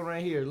already have one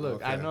right here.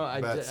 Look, I Okay. know. I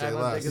Bet, just. say I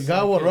don't less. think You it's got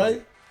gonna one, fit.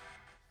 right?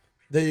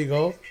 There you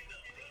go.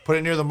 Put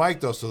it near the mic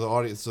though, so the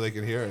audience, so they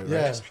can hear it.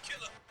 Yeah. Right?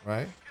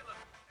 Right?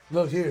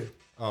 Look here.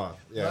 Oh,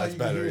 yeah, Now that's you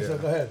can better. hear Yeah.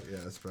 yourself. Go ahead. Yeah,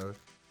 that's better.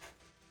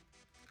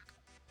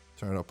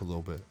 Turn it up a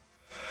little bit.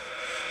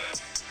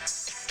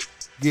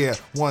 Yeah,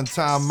 one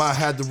time I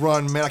had to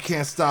run, man, I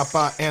can't stop,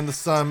 I am the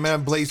sun,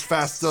 man, blaze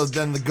faster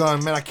than the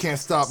gun, man, I can't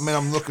stop, man,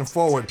 I'm looking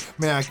forward,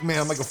 man,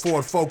 I'm like a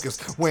Ford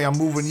Focus, way I'm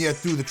moving, yeah,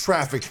 through the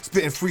traffic,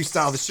 spitting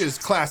freestyle, the shit is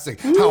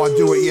classic, how I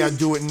do it, yeah, I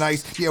do it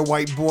nice, yeah,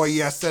 white boy,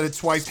 yeah, I said it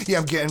twice, yeah,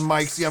 I'm getting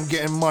mics, yeah, I'm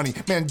getting money,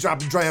 man,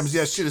 dropping drams,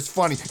 yeah, shit is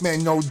funny,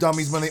 man, no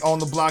dummies when they on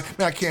the block,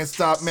 man, I can't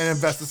stop, man,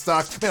 invest in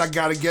stocks, man, I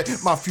gotta get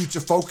my future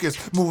focus,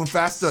 moving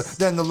faster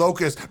than the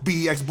locust,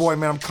 BX boy,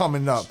 man, I'm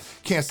coming up,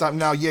 can't stop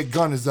now, yeah,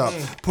 gun is up,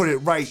 put it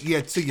right,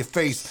 yeah, to your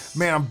face.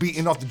 Man, I'm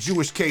beating off the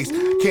Jewish case.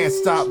 Can't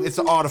stop, it's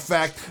an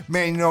artifact.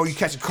 Man, you know, you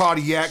catch a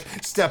cardiac.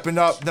 Stepping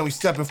up, then we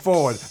stepping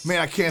forward. Man,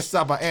 I can't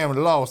stop, I am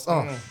lost.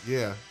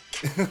 Yeah.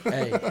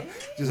 Hey.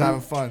 Just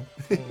having fun.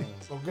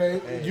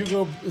 Okay, you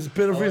go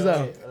spit a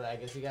freestyle. I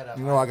guess you gotta.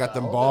 You know, I got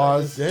them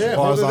bars. Yeah,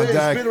 bars hold on it there,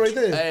 deck. spit it right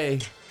there. Hey.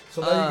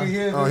 So now you can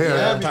hear. Oh, here,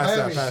 yeah,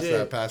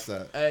 Miami. pass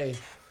that. Hey,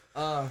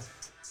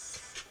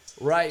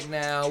 right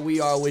now we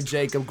are with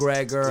Jacob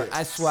Greger.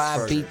 I swear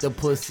I beat the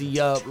pussy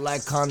up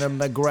like Conor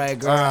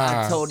McGregor.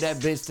 I told that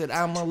bitch that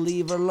I'ma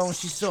leave her alone.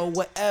 She so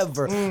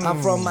whatever.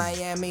 I'm from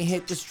Miami,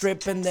 hit the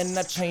strip and then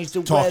I changed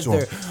the Talk to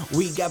weather.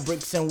 We got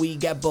bricks and we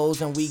got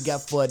bows and we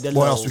got for the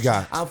What else lows. we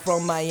got? I'm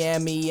from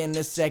Miami in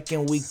a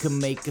second we can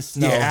make it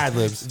snow. Yeah,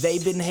 ad-libs. They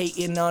been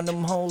hating on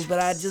them hoes, but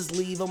I just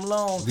leave them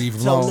alone. Leave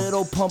 'em so alone.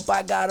 little pump,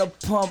 I got a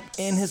pump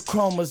in his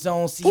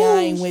chromosome. See, I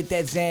ain't with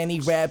that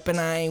Zanny rap and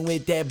I ain't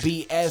with that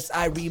BS.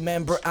 I remember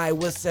I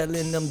was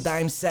selling them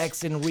dime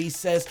sacks in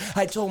recess.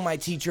 I told my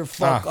teacher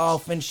fuck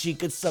off and she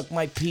could suck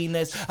my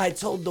penis. I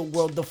told the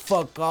world to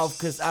fuck off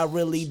cause I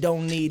really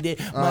don't need it.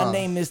 My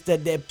name is the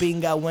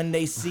Pinga. When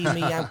they see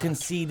me I'm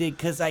conceited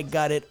cause I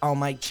got it on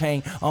my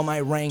chain, on my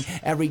ring,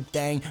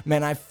 everything.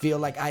 Man, I feel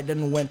like I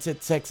done went to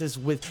Texas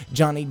with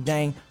Johnny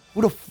Dang.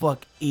 Who the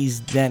fuck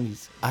is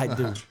Denny's? I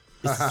do.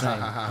 It's the same.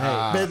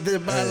 Hey.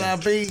 Vete pa' la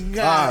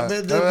pinga,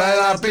 vete pa'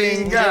 la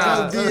pinga,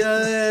 con tío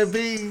de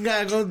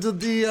pinga, con tu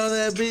tío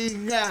de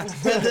pinga,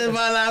 vete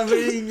pa' la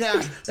pinga,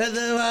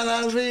 vete pa'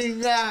 la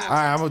pinga. All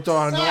right, I'm gonna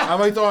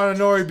throw on a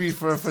Nori beat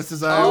for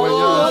since I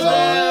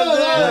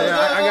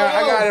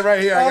got it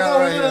right here. I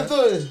got it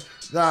right here.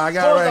 Nah, I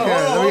got it right here.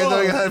 Let me get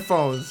the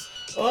headphones.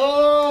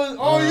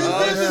 Oh, you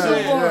did this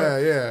before.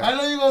 Yeah. I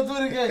know you're gonna do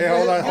it again.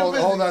 Yeah,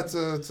 hold that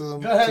to the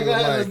Go ahead, to go the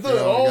ahead, mic. let's do it.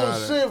 Yo, Oh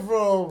got it. shit,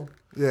 bro.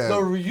 Yeah.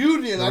 The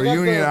reunion. The I got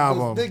reunion the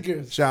album.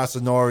 stickers. Shout out to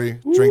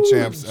Nori, Drink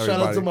Champs, everybody.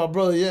 Shout out to my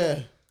brother, yeah.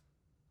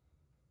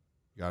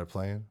 You got it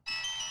playing?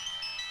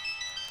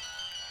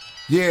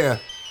 Yeah.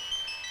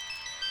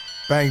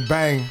 Bang,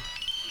 bang.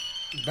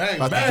 Bang,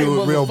 About bang, to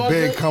do it real motherfucker.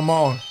 big. Come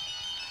on.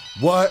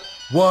 What?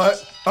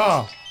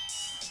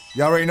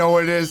 Y'all already know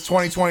what it is.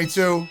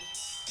 2022.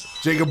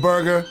 Jacob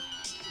Berger.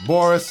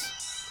 Boris.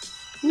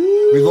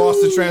 We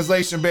lost the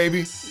translation,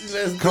 baby.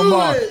 Let's Come do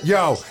on. it.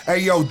 Yo, hey,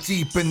 yo,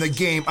 deep in the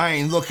game. I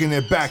ain't looking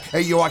it back.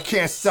 Hey, yo, I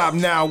can't stop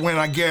now when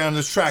I get on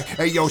this track.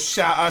 Hey, yo,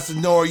 shout out to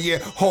Nori, yeah,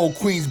 whole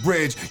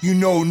Queensbridge. You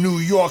know, New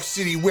York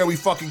City, where we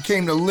fucking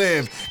came to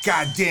live.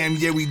 Goddamn,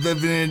 yeah, we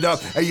living it up.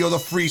 Hey, yo, the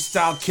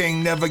freestyle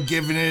king, never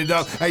giving it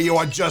up. Hey, yo,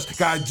 I just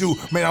gotta do,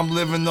 man, I'm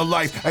living the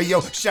life. Hey,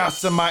 yo,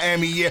 shouts to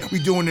Miami, yeah, we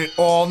doing it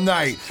all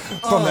night.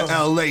 From the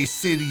LA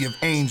city of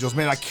angels,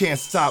 man, I can't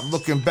stop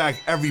looking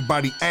back,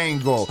 everybody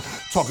angle.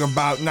 Talking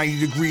about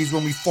 90 degrees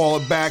when we fall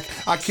back.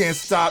 I can't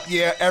stop,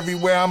 yeah,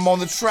 everywhere I'm on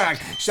the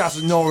track. Shouts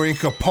to Nori and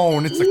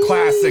Capone, it's a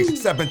classic.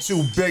 Stepping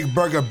to Big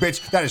Burger,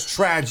 bitch, that is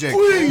tragic.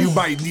 You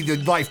might need a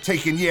life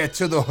taken, yeah,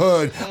 to the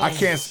hood. I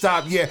can't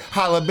stop, yeah,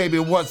 holla baby,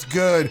 what's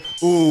good?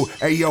 Ooh,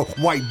 hey yo,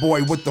 white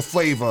boy with the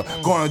flavor.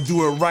 Gonna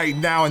do it right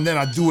now and then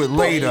I do it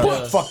later.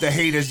 Fuck the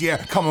haters, yeah,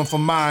 coming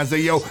from mines. Hey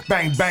yo,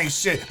 bang bang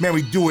shit, man,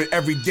 we do it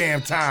every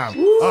damn time.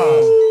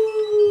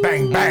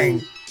 Bang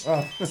bang. Yo,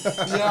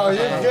 you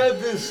get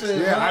this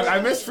shit. Yeah, man.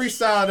 I miss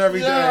freestyling every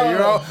day, you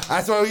know?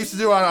 That's what we used to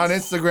do on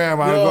Instagram.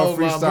 I would go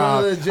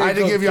freestyle. I had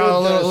to give y'all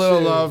a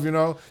little love, you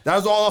know? That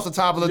was all off the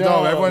top of the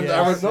dome. Everyone,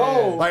 I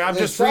know. like, I'm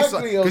just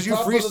Exactly, freestyle. Because you on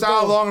top of the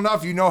freestyle dome. long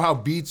enough, you know how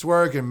beats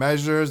work and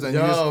measures. And you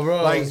just,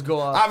 bro. like, Let's go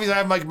off. obviously I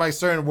have like my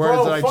certain words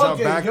Bro, that I fuck jump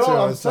it, back yo, to.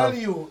 I'm and stuff.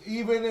 telling you,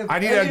 even if I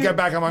need to get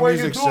back on my when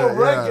music you do shit, a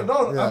record, yeah,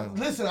 no, yeah.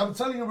 listen, I'm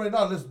telling you right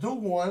now, let's do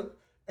one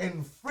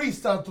and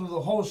freestyle through the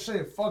whole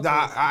shit. Fuck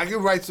Nah, it. I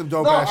can write some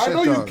dope No, ass I shit.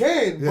 know though. you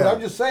can, but Yeah.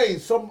 I'm just saying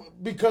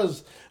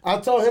because I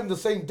tell him the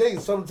same thing.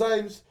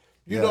 Sometimes,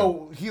 you Yeah.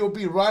 know, he'll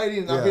be writing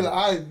and I'll be Yeah.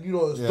 like,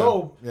 it's Yeah.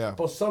 dope. Yeah.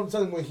 But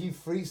sometimes when he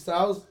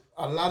freestyles,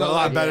 a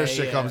lot better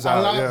shit comes out.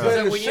 A lot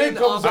better shit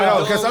comes out. I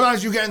know, because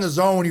sometimes you get in the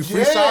zone when you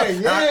freestyle,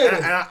 and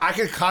I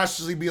can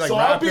consciously be like so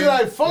rapping. I'll be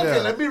like, fuck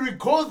it, let me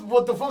record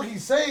what the fuck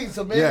he's saying.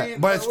 So maybe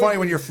but it's funny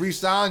when you're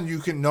freestyling,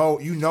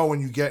 you know when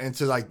you get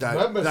into like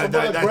that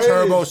that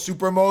turbo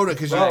super mode,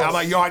 because I'm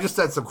like, yo, I just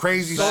said some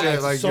crazy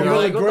shit. Like, some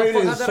of the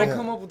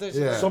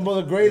greatest, some of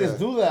the greatest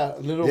do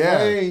that. Lil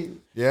Wayne.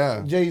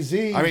 Yeah,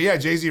 Jay-Z. I mean,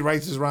 Jay-Z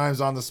writes his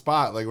rhymes on the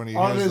spot, like when he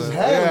on hears his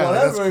head,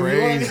 whatever. That's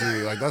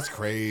crazy. Like that's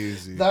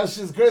crazy. That's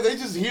just crazy. They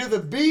just hear the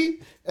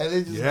beat and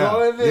they just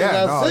go in there.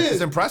 And that's it.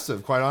 It's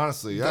impressive, quite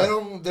honestly.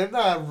 Yeah, they're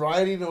not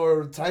writing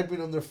or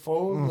typing on their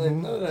phone. Like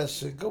none of that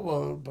shit. Come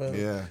on, but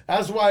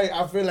that's why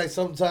I feel like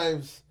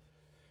sometimes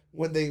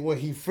when he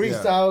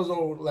freestyles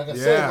or like I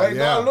said right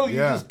now, look, you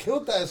just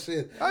killed that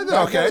shit. I did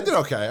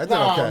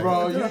okay.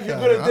 Bro, you're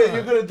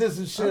good at this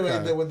and shit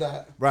right there with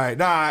that. Right.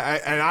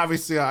 And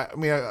obviously,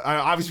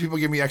 obviously people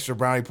give me extra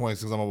brownie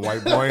points because I'm a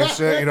white boy and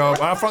shit. You know,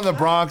 I'm from the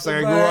Bronx.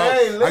 Like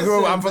I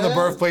grew up. I'm from the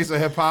birthplace of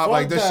hip hop.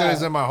 Like this shit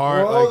is in my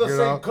heart. We're all like the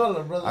same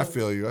color, brother. I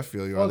feel you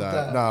on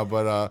that. No,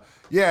 but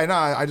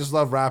I just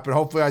love rapping.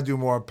 Hopefully, I do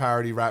more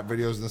parody rap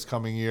videos this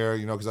coming year.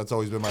 You know, because that's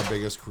always been my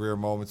biggest career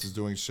moments is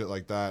doing shit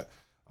like that.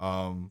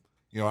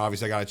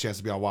 Obviously I got a chance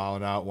to be on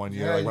Wild 'N Out one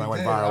year, like when I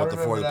went viral with the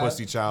For the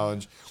Pussy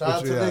Challenge. Shout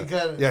out to Nick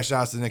Cannon. Yeah,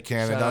 shout out to Nick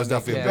Cannon. That was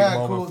definitely a big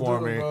moment for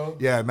me. Bro.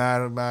 Yeah,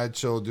 mad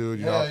chill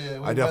dude. You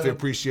know, I definitely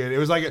appreciate it.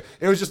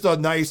 It was just a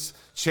nice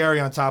cherry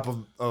on top of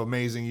an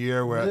amazing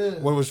year. Where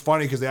what was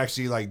funny because they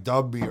actually like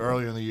dubbed me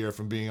earlier in the year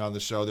from being on the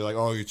show. They're like,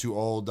 "Oh, you're too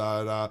old."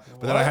 But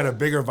then I had a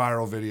bigger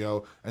viral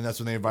video, and that's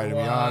when they invited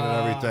me on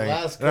and everything.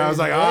 And I was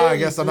like, I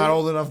guess I'm not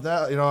old enough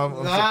now. You know,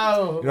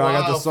 I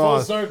got the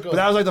sauce. But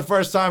that was like the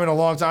first time in a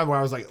long time where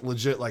I was like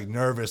legit like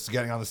nervous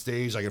getting on the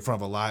stage like in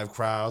front of a live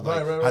crowd.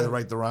 Like had to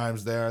write the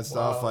rhymes there and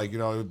stuff. Like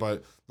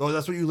but.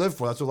 That's what you live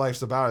for. That's what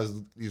life's about, is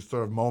these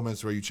sort of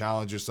moments where you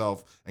challenge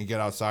yourself and get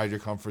outside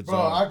your comfort zone.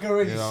 Bro, I can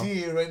already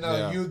see it right now.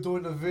 Yeah. You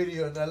doing a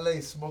video in LA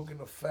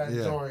smoking a fat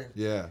joint.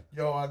 Yeah.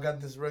 Yo, I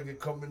got this record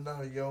coming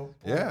out, yo. Boom.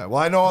 Yeah.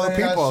 Well, I know all the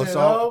people.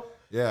 So,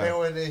 and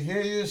when they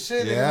hear your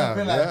shit, they're going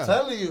to be like, I'm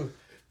telling you,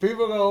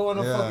 people are going to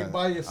want to fucking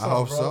buy your song,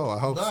 I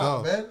hope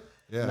so. Man.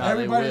 Yeah.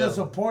 Everybody that's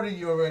supporting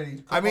you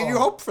already. I mean, you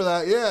hope for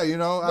that. Yeah, you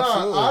know,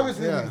 absolutely.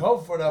 Obviously we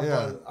hope for that,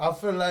 but I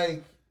feel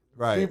like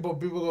people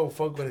gonna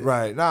fuck with it.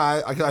 Right. No,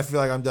 I feel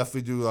like I'm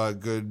definitely do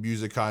good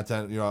music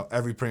content. You know,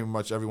 pretty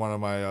much every one of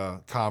my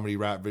comedy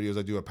rap videos,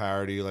 I do a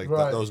parody. Like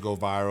those go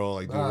viral.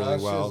 Like do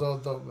really well. All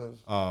dope,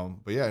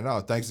 man.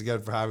 But thanks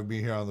again for having me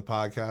here on the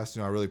podcast.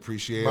 You know, I really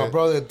appreciate my it.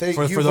 brother, thank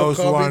you for those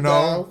who want to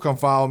know, down. come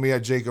follow me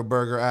at Jacob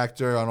Burger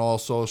Actor on all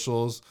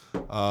socials.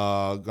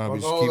 Gonna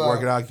just keep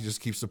working out. You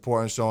just keep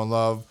supporting, showing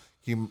love.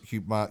 Keep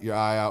your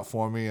eye out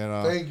for me,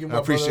 and thank you, I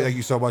appreciate. brother. Thank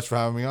you so much for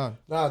having me on.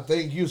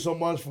 Thank you so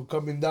much for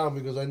coming down,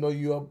 because I know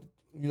you up,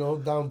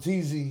 down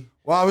TZ.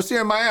 Well, I was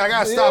here in Miami. I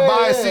gotta stop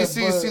by and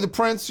see the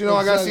Prince. You know,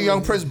 I gotta see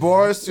young Prince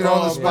Boris. You know,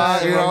 on the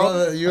spot. You know,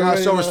 brother, I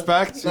gotta show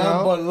respect. You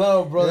know, but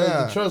love, brother.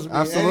 Yeah, Trust me.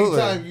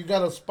 absolutely. Anytime you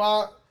got a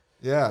spot.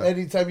 Yeah.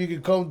 Anytime you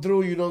can come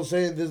through, you know what I'm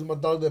saying? This is my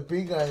dog, the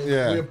Pinga.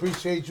 Yeah. We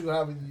appreciate you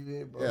having you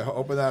here, bro. Yeah,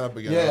 open that up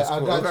again. Yeah, that's cool. I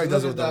got Look how he you.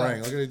 does it Look with at the that.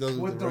 ring. Look how he does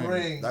it with the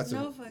ring.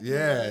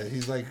 That's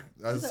he's like,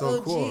 that's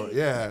so cool.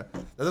 Yeah.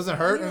 That doesn't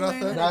hurt or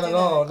nothing? Not at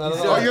all. Not at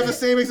all. Oh, you have the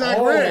same exact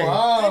ring.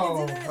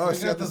 Wow. Oh,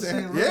 she got the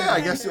same. Yeah,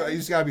 I guess you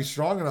just gotta be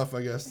strong enough,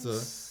 I guess,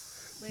 to.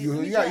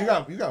 You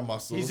got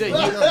muscles.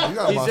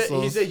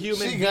 He's a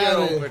human beer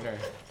opener.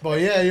 But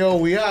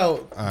we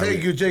out.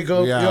 Thank you,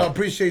 Jacob. Yo,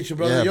 appreciate you,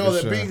 brother. Yeah,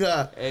 the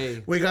Pinga.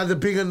 Hey. We got the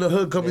Pinga in the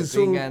hood coming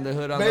soon. Pinga in the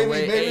hood on maybe, the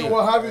way. Maybe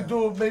we'll have you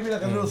do like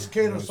a little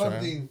skate or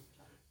something.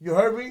 You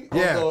heard me?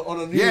 Yeah. On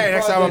a new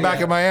next time I'm back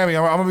in Miami.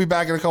 I'm gonna be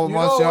back in a couple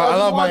months. I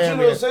love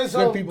Miami. You to say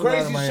some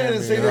crazy shit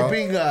and say the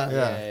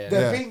Pinga. The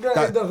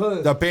Pinga in the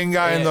hood. The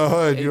Pinga in the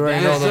hood. You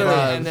already know the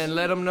vibes. And then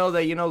let them know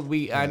that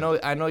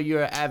I know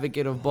you're an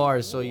advocate of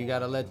bars, so you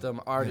gotta let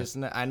them artists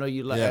know. I know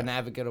you're an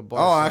advocate of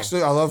bars. Oh,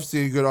 actually, I love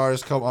seeing good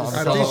artists come on.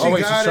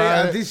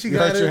 I think she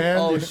got it. Your hand?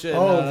 Oh shit!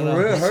 Oh,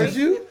 for real? Hurt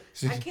you?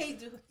 I can't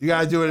do it. You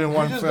gotta do it in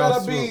one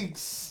fell swoop. You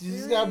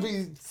just gotta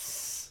be.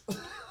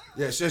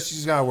 Yeah,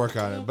 she's got to work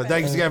on it. But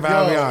thanks again for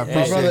having me on.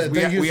 Appreciate it.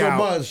 Thank you so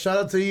much. Shout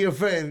out to your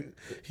friend.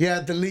 He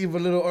had to leave a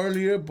little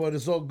earlier, but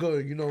it's all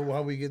good. You know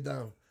how we get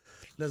down.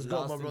 Let's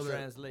go, my brother.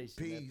 Peace.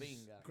 Crazy.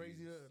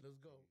 Let's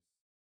go.